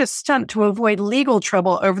audacious stunt to avoid legal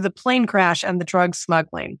trouble over the plane crash and the drug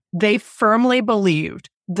smuggling. They firmly believed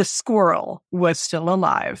the squirrel was still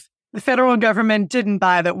alive. The federal government didn't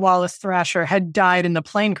buy that Wallace Thrasher had died in the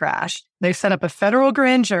plane crash. They set up a federal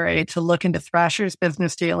grand jury to look into Thrasher's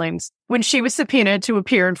business dealings. When she was subpoenaed to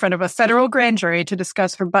appear in front of a federal grand jury to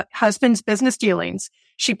discuss her husband's business dealings,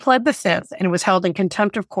 she pled the fifth and was held in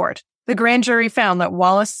contempt of court. The grand jury found that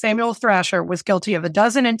Wallace Samuel Thrasher was guilty of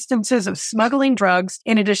 12 instances of smuggling drugs,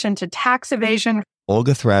 in addition to tax evasion.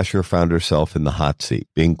 Olga Thrasher found herself in the hot seat,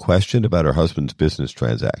 being questioned about her husband's business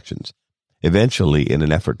transactions. Eventually, in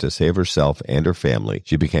an effort to save herself and her family,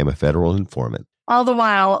 she became a federal informant. All the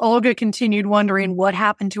while, Olga continued wondering what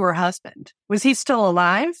happened to her husband. Was he still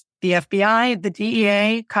alive? The FBI, the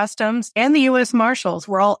DEA, Customs, and the U.S. Marshals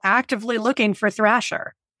were all actively looking for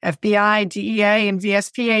Thrasher. FBI, DEA, and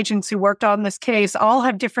VSP agents who worked on this case all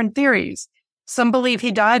have different theories. Some believe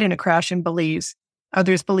he died in a crash in Belize.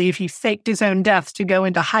 Others believe he faked his own death to go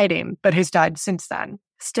into hiding, but has died since then.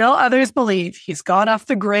 Still others believe he's gone off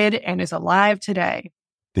the grid and is alive today.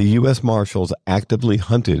 The U.S. Marshals actively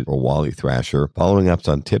hunted for Wally Thrasher, following up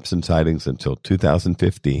on tips and sightings until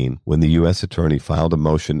 2015, when the U.S. Attorney filed a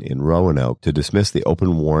motion in Roanoke to dismiss the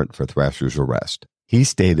open warrant for Thrasher's arrest. He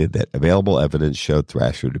stated that available evidence showed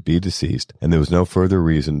Thrasher to be deceased, and there was no further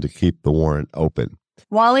reason to keep the warrant open.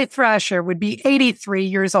 Wally Thrasher would be 83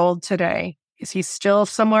 years old today. Is he still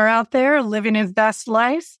somewhere out there living his best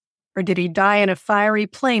life? Or did he die in a fiery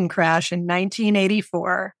plane crash in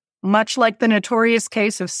 1984? Much like the notorious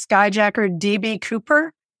case of skyjacker D.B.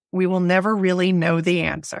 Cooper, we will never really know the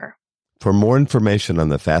answer. For more information on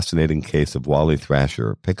the fascinating case of Wally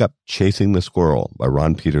Thrasher, pick up Chasing the Squirrel by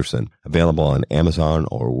Ron Peterson, available on Amazon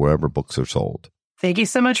or wherever books are sold. Thank you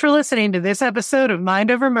so much for listening to this episode of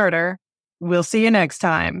Mind Over Murder. We'll see you next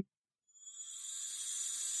time.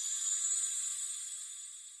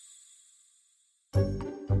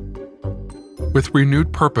 With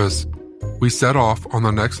renewed purpose, we set off on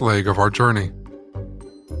the next leg of our journey,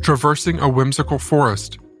 traversing a whimsical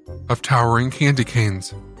forest of towering candy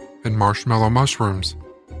canes and marshmallow mushrooms.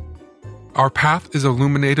 Our path is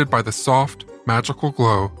illuminated by the soft, magical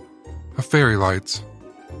glow of fairy lights.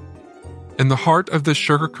 In the heart of this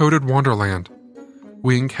sugar-coated wonderland,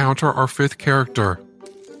 we encounter our fifth character,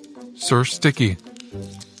 Sir Sticky,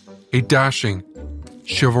 a dashing,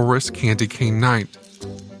 chivalrous candy cane knight.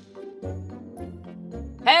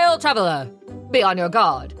 Hail, traveler! Be on your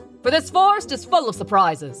guard, for this forest is full of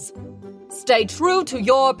surprises. Stay true to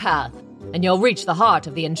your path, and you'll reach the heart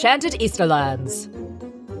of the enchanted Easterlands.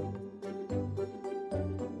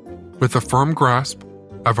 With a firm grasp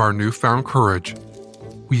of our newfound courage,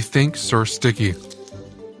 we thank Sir Sticky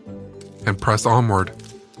and press onward.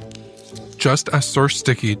 Just as Sir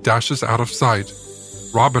Sticky dashes out of sight,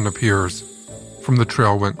 Robin appears. From the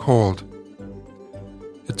trail went cold.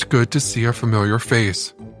 It's good to see a familiar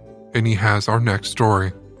face, and he has our next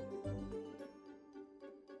story.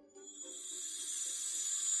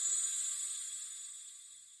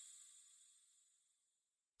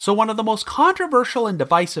 So one of the most controversial and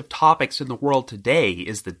divisive topics in the world today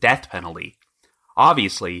is the death penalty.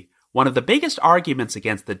 Obviously, one of the biggest arguments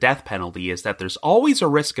against the death penalty is that there's always a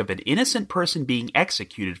risk of an innocent person being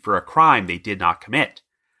executed for a crime they did not commit.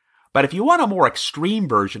 But if you want a more extreme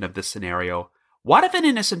version of this scenario, what if an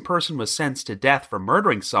innocent person was sentenced to death for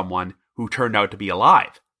murdering someone who turned out to be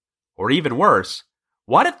alive? Or even worse,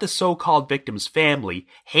 what if the so-called victim's family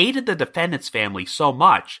hated the defendant's family so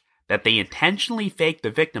much that they intentionally faked the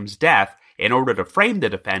victim's death in order to frame the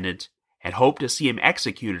defendant and hoped to see him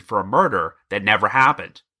executed for a murder that never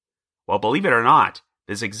happened? Well, believe it or not,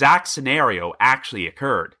 this exact scenario actually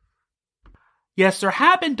occurred. Yes, there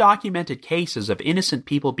have been documented cases of innocent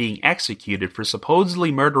people being executed for supposedly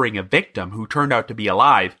murdering a victim who turned out to be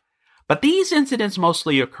alive, but these incidents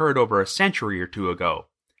mostly occurred over a century or two ago.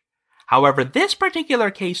 However, this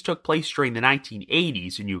particular case took place during the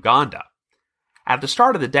 1980s in Uganda. At the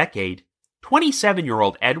start of the decade,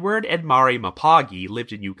 27-year-old Edward Edmari Mapagi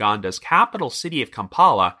lived in Uganda's capital city of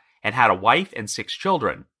Kampala and had a wife and 6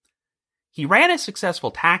 children. He ran a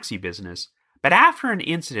successful taxi business, but after an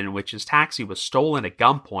incident in which his taxi was stolen at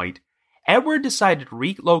gunpoint, Edward decided to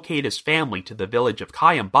relocate his family to the village of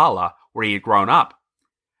Kayambala, where he had grown up.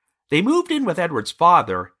 They moved in with Edward's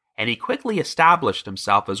father, and he quickly established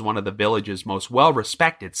himself as one of the village's most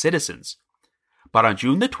well-respected citizens. But on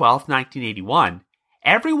June the 12th, 1981,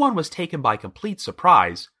 everyone was taken by complete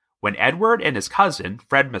surprise when Edward and his cousin,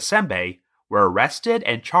 Fred Masembe, were arrested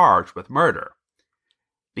and charged with murder.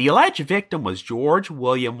 The alleged victim was George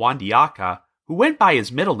William Wandiaka, who went by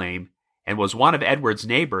his middle name and was one of Edward's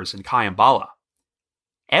neighbors in Kayambala.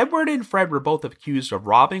 Edward and Fred were both accused of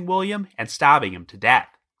robbing William and stabbing him to death.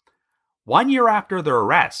 1 year after their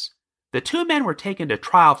arrests, the 2 men were taken to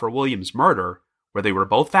trial for William's murder, where they were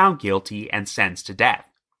both found guilty and sentenced to death.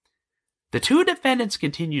 The 2 defendants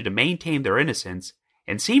continued to maintain their innocence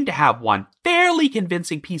and seemed to have one fairly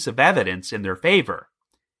convincing piece of evidence in their favor,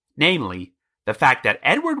 namely, the fact that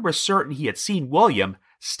Edward was certain he had seen William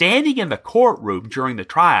standing in the courtroom during the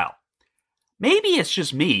trial. Maybe it's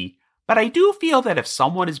just me, but I do feel that if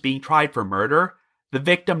someone is being tried for murder, the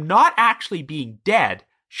victim not actually being dead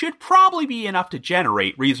should probably be enough to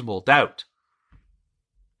generate reasonable doubt.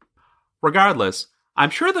 Regardless, I'm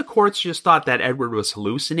sure the courts just thought that Edward was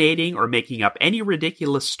hallucinating or making up any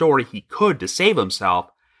ridiculous story he could to save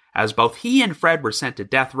himself, as both he and Fred were sent to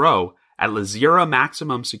death row at Lizira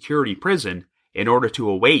Maximum Security Prison in order to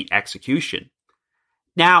await execution.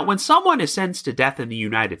 Now, when someone is sentenced to death in the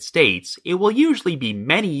United States, it will usually be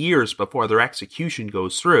many years before their execution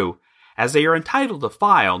goes through, as they are entitled to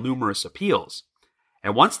file numerous appeals.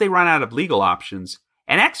 And once they run out of legal options,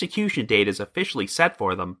 an execution date is officially set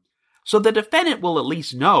for them, so the defendant will at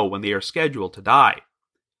least know when they are scheduled to die.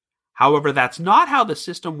 However, that's not how the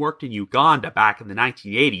system worked in Uganda back in the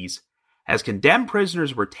 1980s, as condemned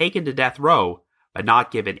prisoners were taken to death row, but not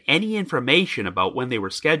given any information about when they were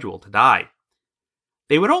scheduled to die.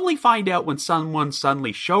 They would only find out when someone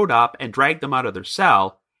suddenly showed up and dragged them out of their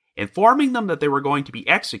cell, informing them that they were going to be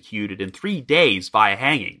executed in 3 days via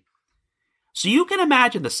hanging. So you can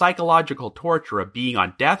imagine the psychological torture of being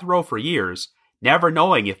on death row for years, never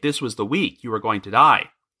knowing if this was the week you were going to die.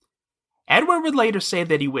 Edward would later say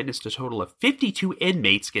that he witnessed a total of 52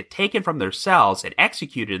 inmates get taken from their cells and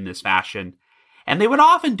executed in this fashion, and they would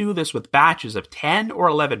often do this with batches of 10 or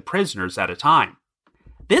 11 prisoners at a time.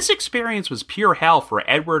 This experience was pure hell for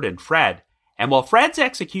Edward and Fred, and while Fred's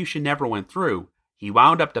execution never went through, he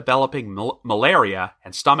wound up developing malaria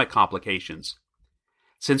and stomach complications.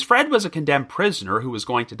 Since Fred was a condemned prisoner who was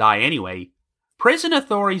going to die anyway, prison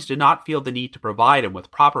authorities did not feel the need to provide him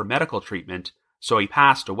with proper medical treatment, so he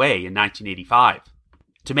passed away in 1985.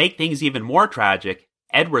 To make things even more tragic,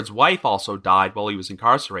 Edward's wife also died while he was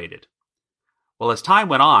incarcerated. Well, as time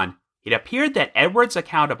went on, it appeared that Edward's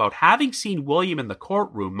account about having seen William in the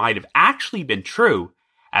courtroom might have actually been true,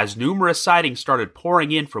 as numerous sightings started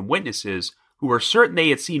pouring in from witnesses who were certain they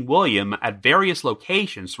had seen William at various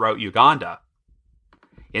locations throughout Uganda.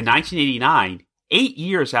 In 1989, 8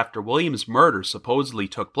 years after William's murder supposedly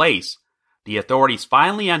took place, the authorities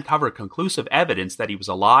finally uncovered conclusive evidence that he was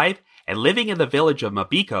alive and living in the village of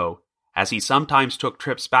Mabiko, as he sometimes took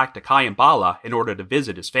trips back to Kayambala in order to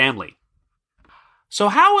visit his family. So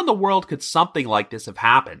how in the world could something like this have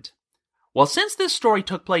happened? Well, since this story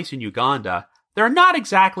took place in Uganda, there are not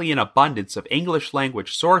exactly an abundance of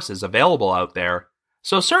English-language sources available out there,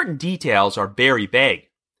 so certain details are very vague.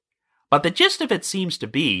 But the gist of it seems to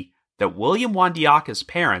be that William Wandiaka's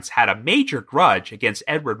parents had a major grudge against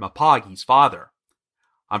Edward Mapagi's father.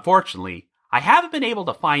 Unfortunately, I haven't been able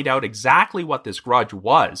to find out exactly what this grudge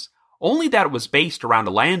was, only that it was based around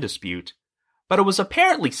a land dispute, but it was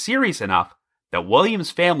apparently serious enough that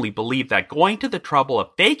William's family believed that going to the trouble of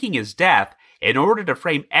faking his death in order to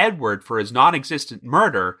frame Edward for his non-existent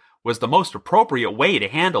murder was the most appropriate way to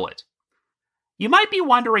handle it. You might be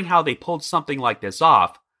wondering how they pulled something like this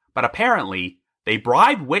off, but apparently, they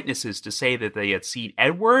bribed witnesses to say that they had seen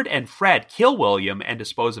Edward and Fred kill William and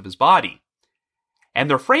dispose of his body. And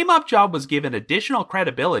their frame-up job was given additional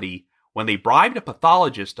credibility when they bribed a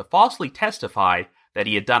pathologist to falsely testify that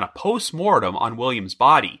he had done a post-mortem on William's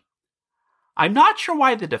body. I'm not sure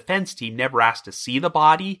why the defense team never asked to see the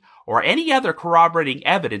body or any other corroborating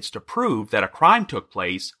evidence to prove that a crime took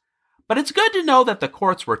place, but it's good to know that the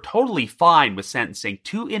courts were totally fine with sentencing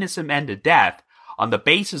 2 innocent men to death on the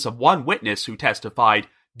basis of one witness who testified,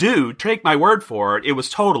 "Dude, take my word for it, it was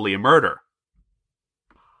totally a murder."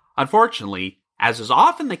 Unfortunately, As is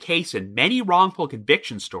often the case in many wrongful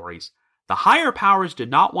conviction stories, the higher powers did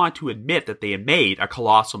not want to admit that they had made a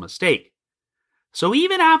colossal mistake. So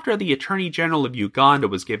even after the Attorney General of Uganda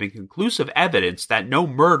was given conclusive evidence that no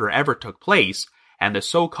murder ever took place and the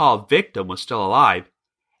so-called victim was still alive,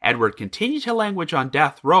 Edward continued to languish on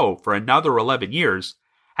death row for another 11 years,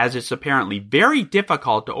 as it's apparently very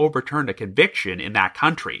difficult to overturn a conviction in that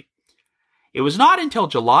country. It was not until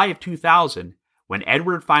July of 2000 when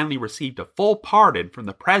Edward finally received a full pardon from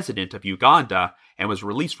the president of Uganda and was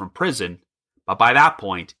released from prison, but by that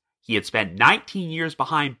point, he had spent 19 years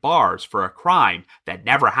behind bars for a crime that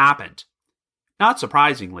never happened. Not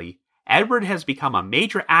surprisingly, Edward has become a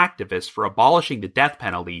major activist for abolishing the death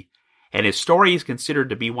penalty, and his story is considered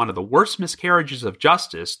to be one of the worst miscarriages of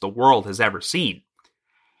justice the world has ever seen.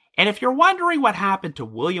 And if you're wondering what happened to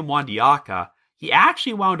William Wandiaka, he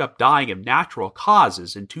actually wound up dying of natural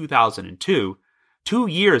causes in 2002, 2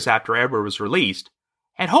 years after Edward was released,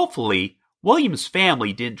 and hopefully, William's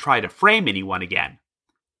family didn't try to frame anyone again.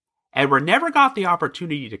 Edward never got the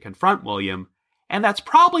opportunity to confront William, and that's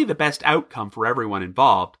probably the best outcome for everyone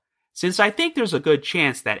involved, since I think there's a good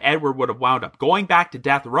chance that Edward would have wound up going back to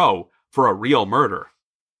death row for a real murder.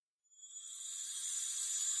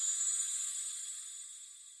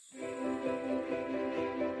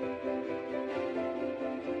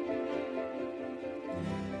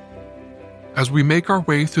 As we make our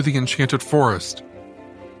way through the enchanted forest,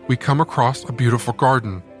 we come across a beautiful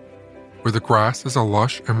garden, where the grass is a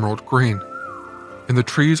lush emerald green, and the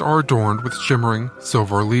trees are adorned with shimmering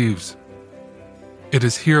silver leaves. It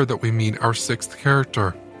is here that we meet our sixth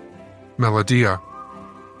character, Melodia,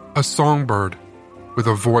 a songbird with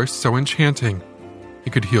a voice so enchanting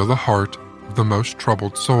it could heal the heart of the most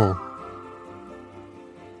troubled soul.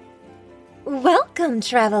 Welcome,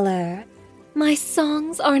 traveler. My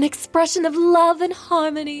songs are an expression of love and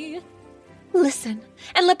harmony. Listen,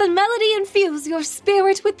 and let the melody infuse your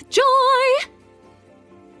spirit with joy.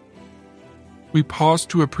 We pause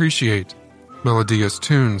to appreciate Melodia's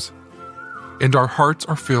tunes, and our hearts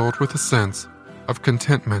are filled with a sense of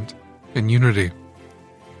contentment and unity.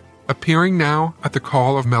 Appearing now at the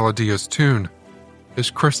call of Melodia's tune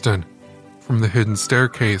is Kristen from The Hidden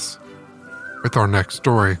Staircase with our next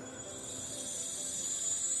story.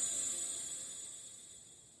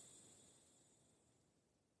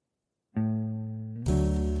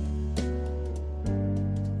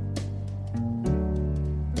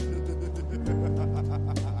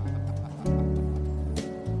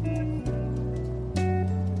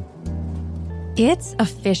 It's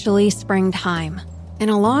officially springtime, and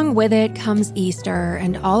along with it comes Easter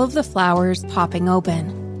and all of the flowers popping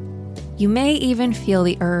open. You may even feel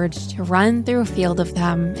the urge to run through a field of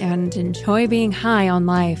them and enjoy being high on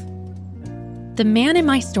life. The man in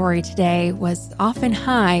my story today was often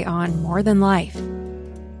high on more than life,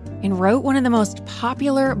 and wrote one of the most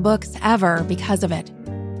popular books ever because of it.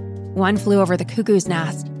 One Flew Over the Cuckoo's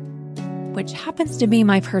Nest, which happens to be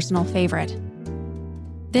my personal favorite.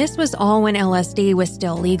 This was all when LSD was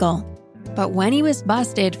still legal, but when he was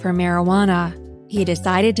busted for marijuana, he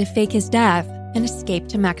decided to fake his death and escape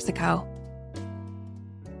to Mexico.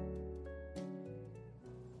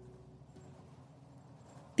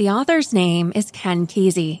 The author's name is Ken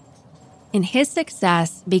Kesey, and his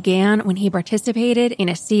success began when he participated in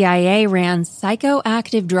a CIA-ran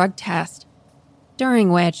psychoactive drug test,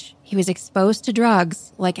 during which he was exposed to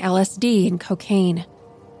drugs like LSD and cocaine.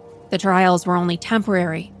 The trials were only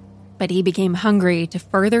temporary, but he became hungry to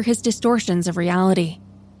further his distortions of reality.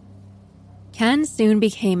 Ken soon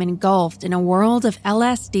became engulfed in a world of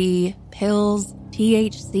LSD, pills,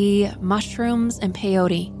 THC, mushrooms, and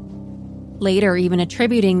peyote, later even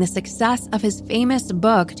attributing the success of his famous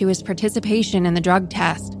book to his participation in the drug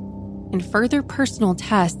test, and further personal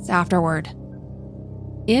tests afterward.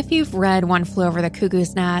 If you've read One Flew Over the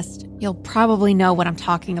Cuckoo's Nest, you'll probably know what I'm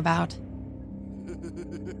talking about.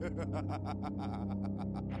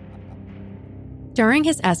 During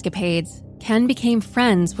his escapades, Ken became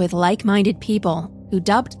friends with like-minded people who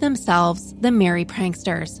dubbed themselves the Merry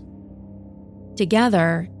Pranksters.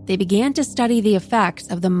 Together, they began to study the effects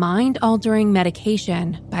of the mind-altering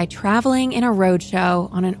medication by traveling in a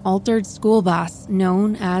roadshow on an altered school bus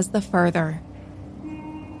known as the Further.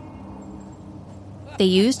 They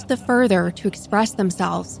used the Further to express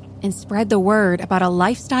themselves and spread the word about a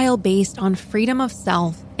lifestyle based on freedom of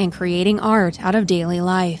self and creating art out of daily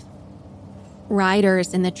life.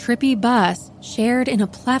 Riders in the trippy bus shared in a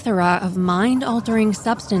plethora of mind-altering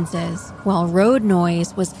substances, while road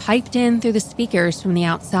noise was piped in through the speakers from the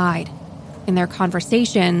outside, and their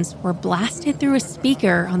conversations were blasted through a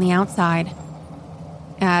speaker on the outside.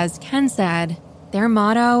 As Ken said, their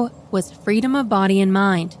motto, was freedom of body and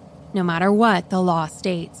mind, no matter what the law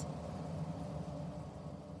states.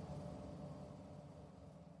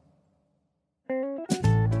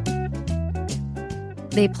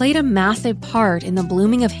 They played a massive part in the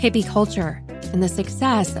blooming of hippie culture and the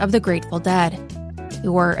success of the Grateful Dead,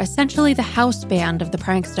 who were essentially the house band of the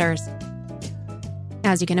pranksters.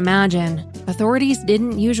 As you can imagine, authorities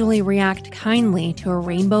didn't usually react kindly to a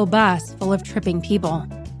rainbow bus full of tripping people.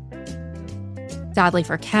 Sadly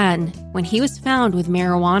for Ken, when he was found with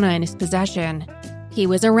marijuana in his possession, he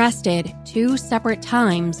was arrested 2 separate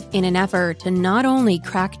times in an effort to not only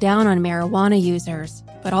crack down on marijuana users,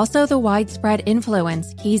 but also the widespread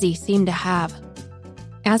influence Kesey seemed to have.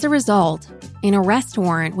 As a result, an arrest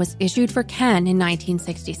warrant was issued for Ken in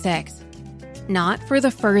 1966. Not for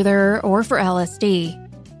the further or for LSD,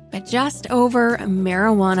 but just over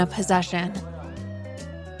marijuana possession.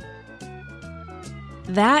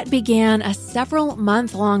 That began a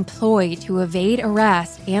several-month-long ploy to evade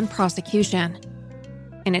arrest and prosecution.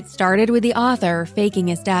 And it started with the author faking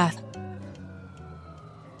his death.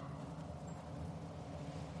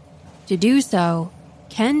 To do so,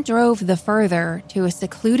 Ken drove the further to a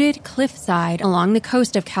secluded cliffside along the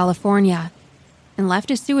coast of California and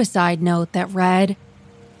left a suicide note that read,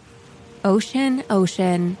 "Ocean,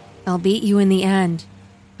 ocean, I'll beat you in the end.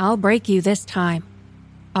 I'll break you this time.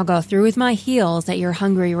 I'll go through with my heels at your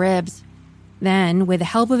hungry ribs." Then, with the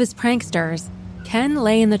help of his pranksters, Ken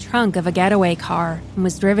lay in the trunk of a getaway car and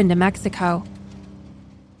was driven to Mexico.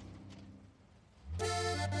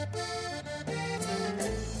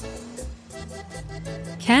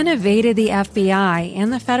 Ken evaded the FBI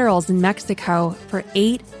and the federals in Mexico for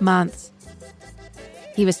 8 months.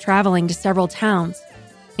 He was traveling to several towns,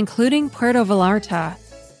 including Puerto Vallarta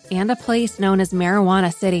and a place known as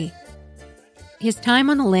Marijuana City. His time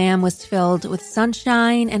on the lam was filled with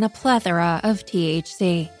sunshine and a plethora of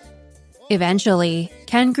THC. Eventually,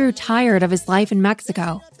 Ken grew tired of his life in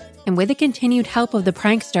Mexico, and with the continued help of the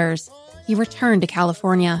pranksters, he returned to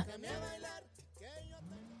California.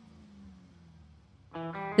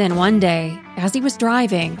 Then one day, as he was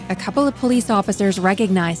driving, a couple of police officers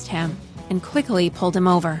recognized him and quickly pulled him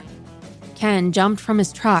over. Ken jumped from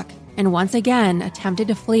his truck and once again attempted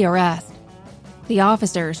to flee arrest. The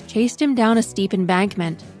officers chased him down a steep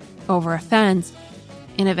embankment, over a fence,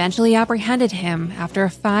 and eventually apprehended him after a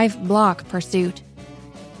 5-block pursuit.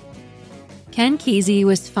 Ken Kesey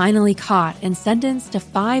was finally caught and sentenced to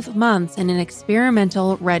 5 months in an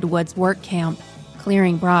experimental Redwoods work camp,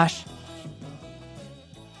 clearing brush.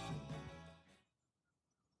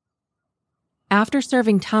 After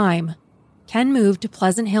serving time, Ken moved to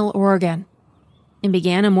Pleasant Hill, Oregon, and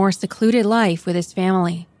began a more secluded life with his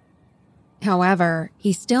family. However,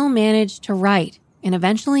 he still managed to write and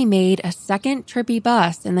eventually made a second trippy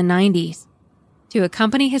bus in the 90s to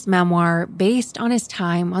accompany his memoir based on his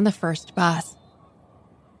time on the first bus.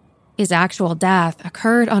 His actual death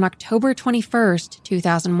occurred on October 21st,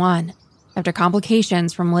 2001, after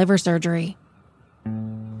complications from liver surgery.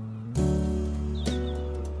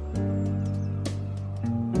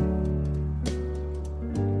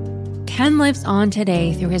 Ken lives on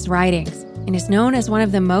today through his writings and is known as one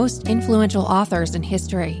of the most influential authors in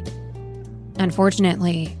history.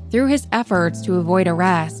 Unfortunately, through his efforts to avoid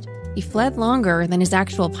arrest, he fled longer than his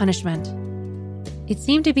actual punishment. It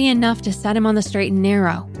seemed to be enough to set him on the straight and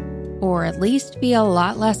narrow, or at least be a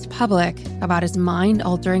lot less public about his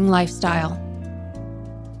mind-altering lifestyle.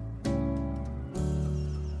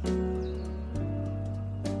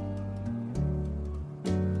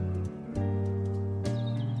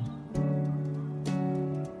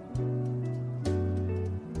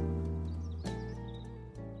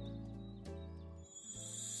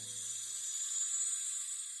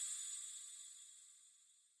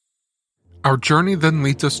 Our journey then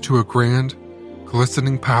leads us to a grand,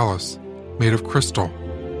 glistening palace made of crystal,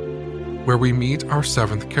 where we meet our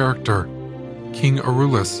 7th character, King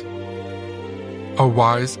Arulis, a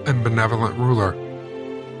wise and benevolent ruler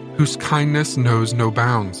whose kindness knows no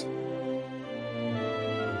bounds.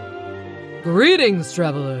 Greetings,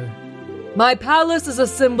 traveler. My palace is a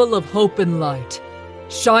symbol of hope and light,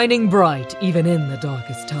 shining bright even in the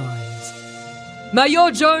darkest times. May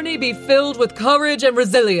your journey be filled with courage and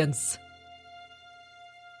resilience.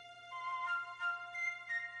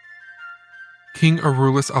 King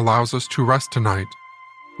Arulis allows us to rest tonight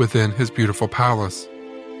within his beautiful palace.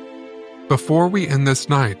 Before we end this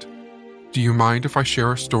night, do you mind if I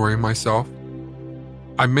share a story myself?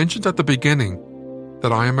 I mentioned at the beginning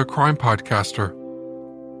that I am a crime podcaster,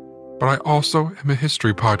 but I also am a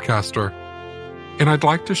history podcaster, and I'd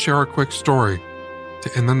like to share a quick story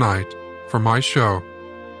to end the night for my show,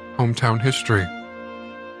 Hometown History.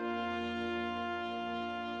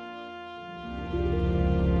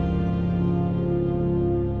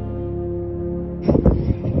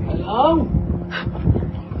 Hello?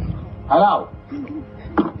 Hello?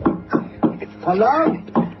 Hello?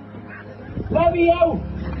 Let me out!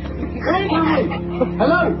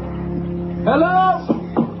 Hello? Hello?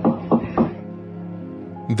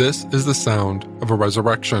 This is the sound of a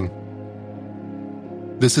resurrection.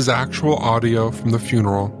 This is actual audio from the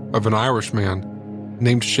funeral of an Irishman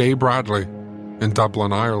named Shay Bradley in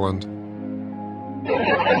Dublin, Ireland.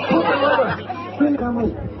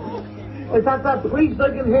 Is that priest I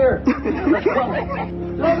can hear?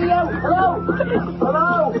 Let me out! Hello?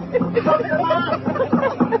 Hello?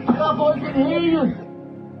 Stop, I can hear you!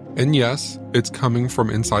 And yes, it's coming from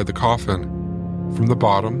inside the coffin, from the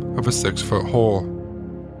bottom of a 6-foot hole.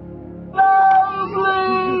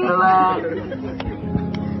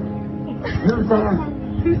 Who's there?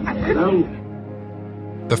 Hello?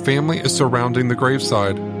 The family is surrounding the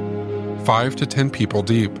graveside, 5 to 10 people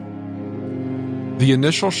deep. The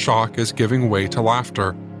initial shock is giving way to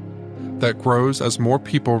laughter that grows as more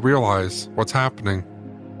people realize what's happening.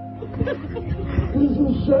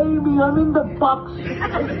 Easy, Shamey, I'm in the box.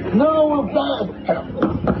 No, I'm dead.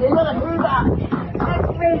 You gotta hear that.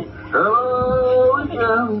 That's me. Hello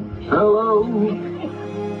again. Hello.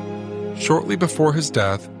 Shortly before his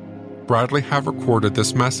death, Bradley had recorded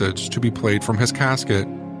this message to be played from his casket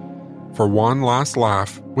for one last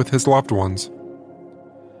laugh with his loved ones.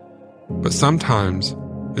 But sometimes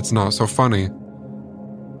it's not so funny,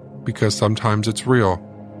 because sometimes it's real.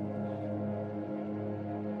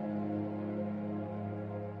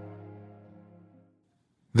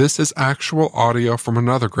 This is actual audio from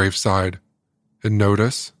another graveside, and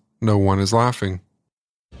notice no one is laughing.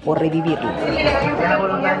 Por revivirlo.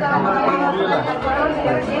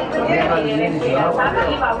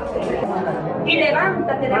 Y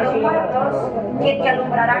levántate de los muertos, que te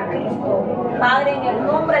alumbrará Cristo. Padre, en el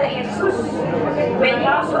nombre de Jesús,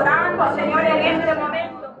 venimos orando, Señor, en este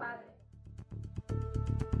momento, Padre.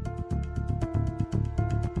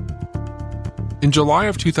 In July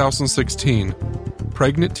of 2016,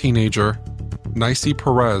 pregnant teenager Nicy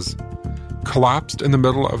Perez collapsed in the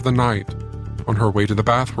middle of the night on her way to the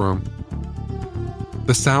bathroom.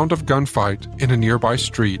 The sound of gunfight in a nearby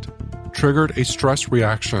street triggered a stress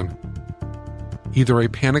reaction, either a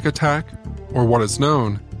panic attack or what is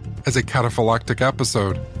known as a cataphylactic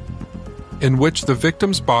episode, in which the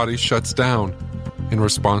victim's body shuts down in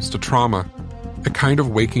response to trauma, a kind of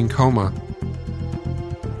waking coma.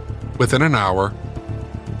 Within an hour,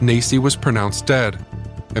 Nicy was pronounced dead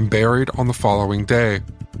and buried on the following day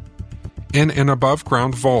in an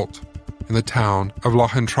above-ground vault in the town of La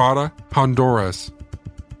Entrada, Honduras.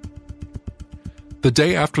 The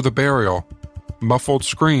day after the burial, muffled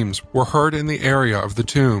screams were heard in the area of the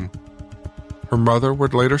tomb. Her mother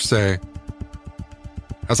would later say,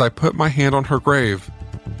 "As I put my hand on her grave,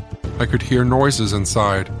 I could hear noises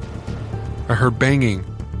inside. I heard banging.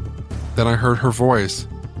 Then I heard her voice.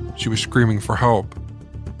 She was screaming for help."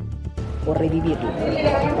 Por revivirlo.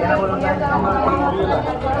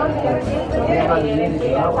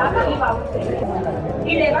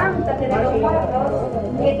 Y levántate de los muertos,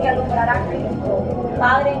 que te alumbrará Cristo.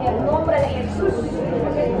 Padre, en el nombre de Jesús,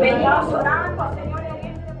 venimos orando, Señor, en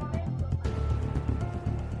este momento.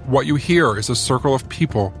 What you hear is a circle of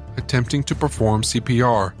people attempting to perform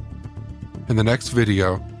CPR. In the next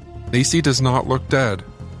video, Nicy does not look dead,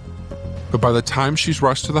 but by the time she's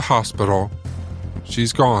rushed to the hospital,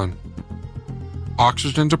 she's gone.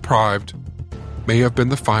 Oxygen deprived may have been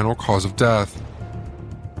the final cause of death.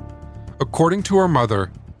 According to her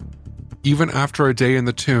mother, even after a day in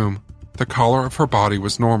the tomb, the color of her body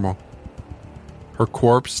was normal. Her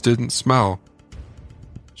corpse didn't smell.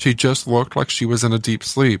 She just looked like she was in a deep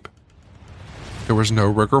sleep. There was no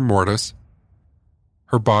rigor mortis.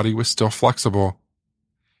 Her body was still flexible.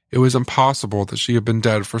 It was impossible that she had been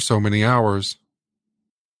dead for so many hours.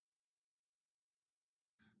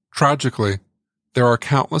 Tragically, there are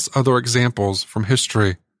countless other examples from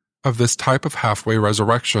history of this type of halfway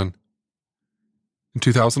resurrection. In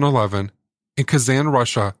 2011, in Kazan,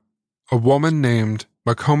 Russia, a woman named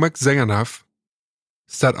Makomek Zayanev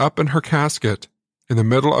sat up in her casket in the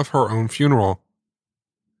middle of her own funeral.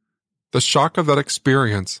 The shock of that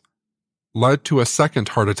experience led to a second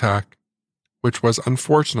heart attack, which was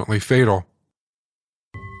unfortunately fatal.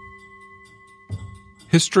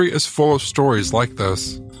 History is full of stories like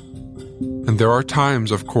this, and there are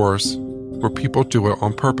times, of course, where people do it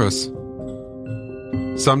on purpose.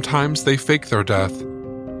 Sometimes they fake their death,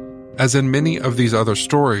 as in many of these other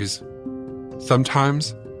stories.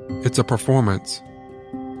 Sometimes it's a performance.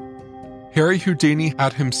 Harry Houdini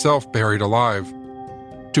had himself buried alive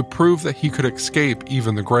to prove that he could escape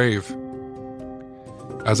even the grave.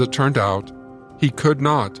 As it turned out, He could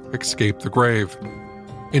not escape the grave,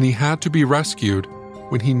 and he had to be rescued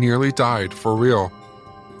when he nearly died for real.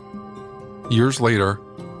 Years later,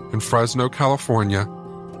 in Fresno, California,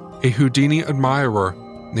 a Houdini admirer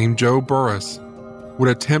named Joe Burris would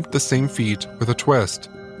attempt the same feat with a twist.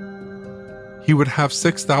 He would have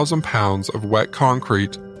 6,000 pounds of wet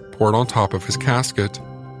concrete poured on top of his casket.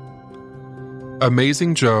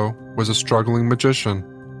 Amazing Joe was a struggling magician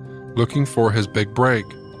looking for his big break,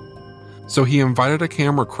 so he invited a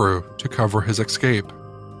camera crew to cover his escape.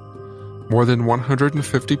 More than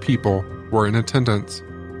 150 people were in attendance.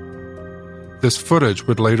 This footage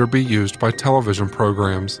would later be used by television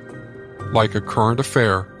programs like A Current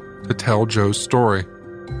Affair to tell Joe's story.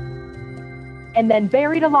 And then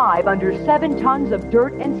buried alive under 7 tons of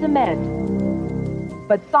dirt and cement.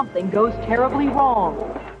 But something goes terribly wrong.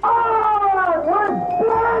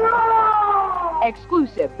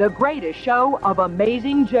 Exclusive, the greatest show of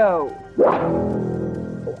Amazing Joe.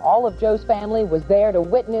 All of Joe's family was there to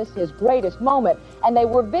witness his greatest moment, and they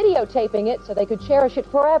were videotaping it so they could cherish it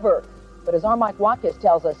forever. But as our Mike Watkins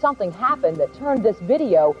tells us, something happened that turned this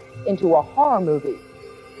video into a horror movie.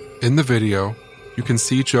 In the video, you can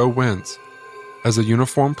see Joe wince as a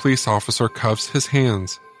uniformed police officer cuffs his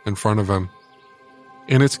hands in front of him.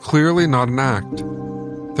 And it's clearly not an act.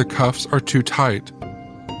 The cuffs are too tight,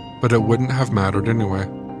 but it wouldn't have mattered anyway.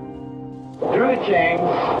 Through the chains,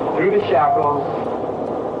 through the shackles,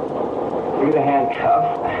 through the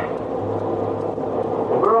handcuffs.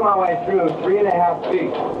 I burrowed my way through 3.5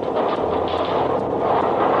 feet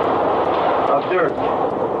of dirt.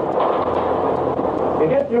 To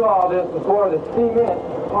get through all this before the cement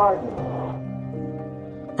hardened.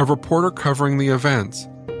 A reporter covering the events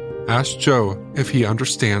asked Joe if he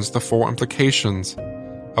understands the full implications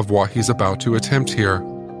of what he's about to attempt here.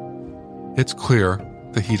 It's clear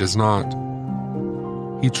that he does not.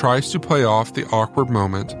 He tries to play off the awkward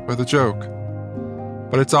moment with a joke,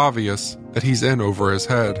 but it's obvious that he's in over his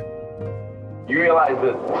head. You realize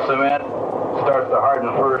that cement starts to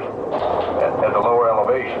harden first at the lower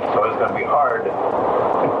elevation, so it's going to be hard.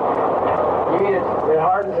 You mean it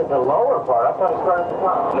hardens at the lower part? I thought it started at the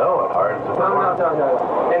top. No, it hardens at the top.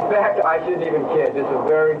 No. In fact, I shouldn't even kid. This is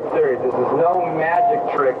very serious. This is no magic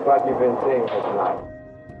trick like you've been seeing here tonight.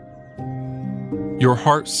 Your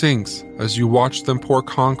heart sinks as you watch them pour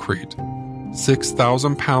concrete,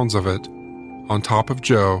 6,000 pounds of it, on top of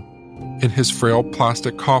Joe in his frail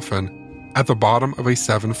plastic coffin at the bottom of a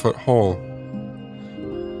 7-foot hole.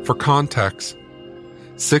 For context,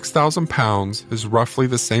 6,000 pounds is roughly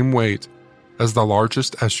the same weight as the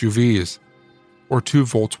largest SUVs, or 2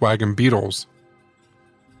 Volkswagen Beetles.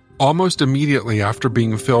 Almost immediately after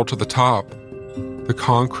being filled to the top, the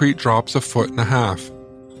concrete drops 1.5 feet.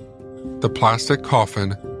 The plastic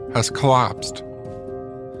coffin has collapsed.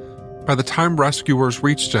 By the time rescuers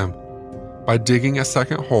reached him, by digging a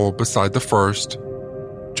second hole beside the first,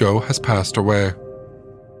 Joe has passed away.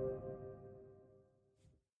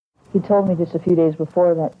 He told me just a few days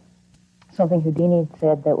before that something Houdini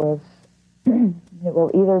said that was, it will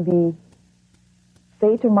either be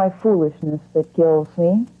fate or my foolishness that kills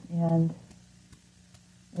me, and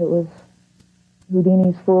it was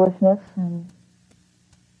Houdini's foolishness and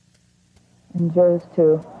Joe's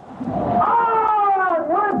too.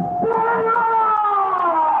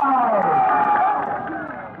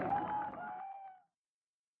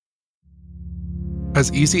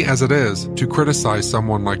 As easy as it is to criticize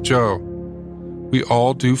someone like Joe, we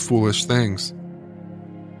all do foolish things.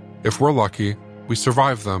 If we're lucky, we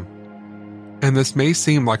survive them. And this may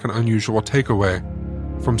seem like an unusual takeaway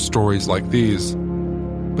from stories like these,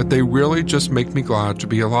 but they really just make me glad to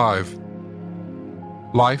be alive.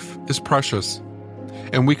 Life is precious,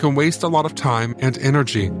 and we can waste a lot of time and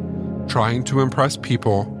energy trying to impress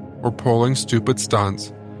people or pulling stupid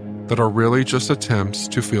stunts that are really just attempts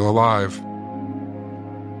to feel alive.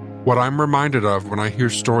 What I'm reminded of when I hear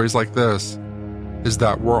stories like this is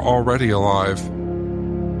that we're already alive.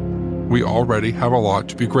 We already have a lot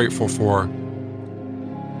to be grateful for.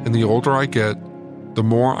 And the older I get, the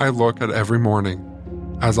more I look at every morning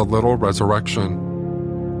as a little resurrection.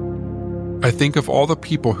 I think of all the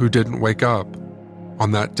people who didn't wake up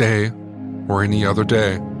on that day or any other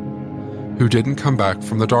day, who didn't come back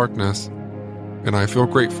from the darkness, and I feel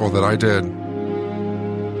grateful that I did.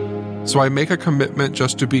 So I make a commitment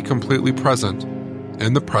just to be completely present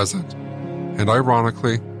in the present, and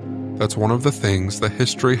ironically, that's one of the things that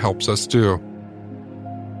history helps us do.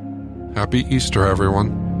 Happy Easter,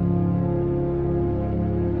 everyone.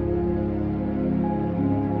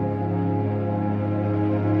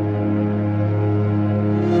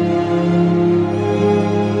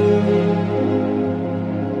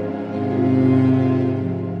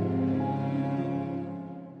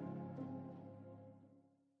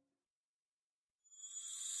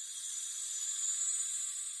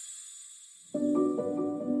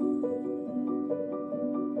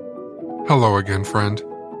 Hello again, friend.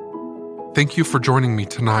 Thank you for joining me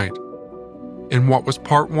tonight in what was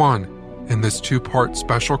part 1 in this 2-part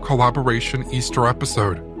special collaboration Easter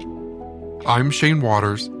episode. I'm Shane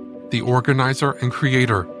Waters, the organizer and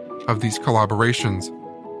creator of these collaborations,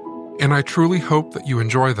 and I truly hope that you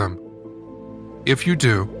enjoy them. If you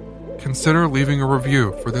do, consider leaving a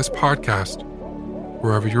review for this podcast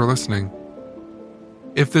wherever you're listening.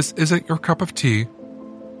 If this isn't your cup of tea,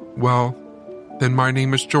 well, then my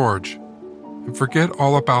name is George, and forget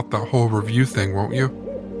all about that whole review thing, won't you?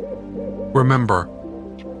 Remember,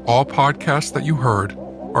 all podcasts that you heard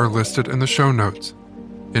are listed in the show notes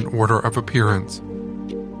in order of appearance,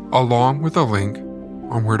 along with a link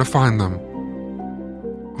on where to find them.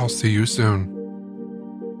 I'll see you soon.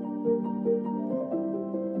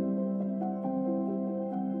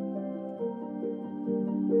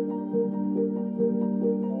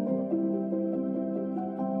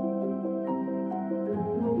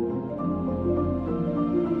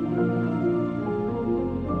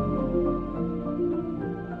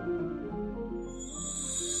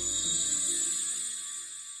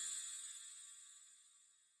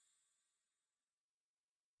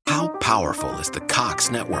 How powerful is the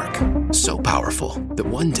Cox Network? So powerful that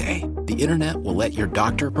one day the internet will let your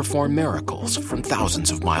doctor perform miracles from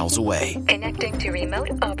thousands of miles away, Connecting to remote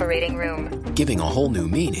operating room. giving a whole new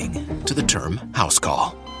meaning to the term house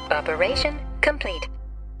call. Operation complete.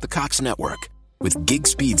 The Cox Network, with gig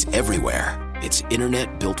speeds everywhere. It's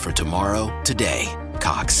internet built for tomorrow, today.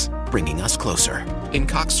 Cox, bringing us closer. In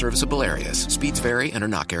Cox serviceable areas, speeds vary and are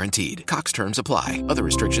not guaranteed. Cox terms apply. Other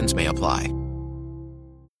restrictions may apply.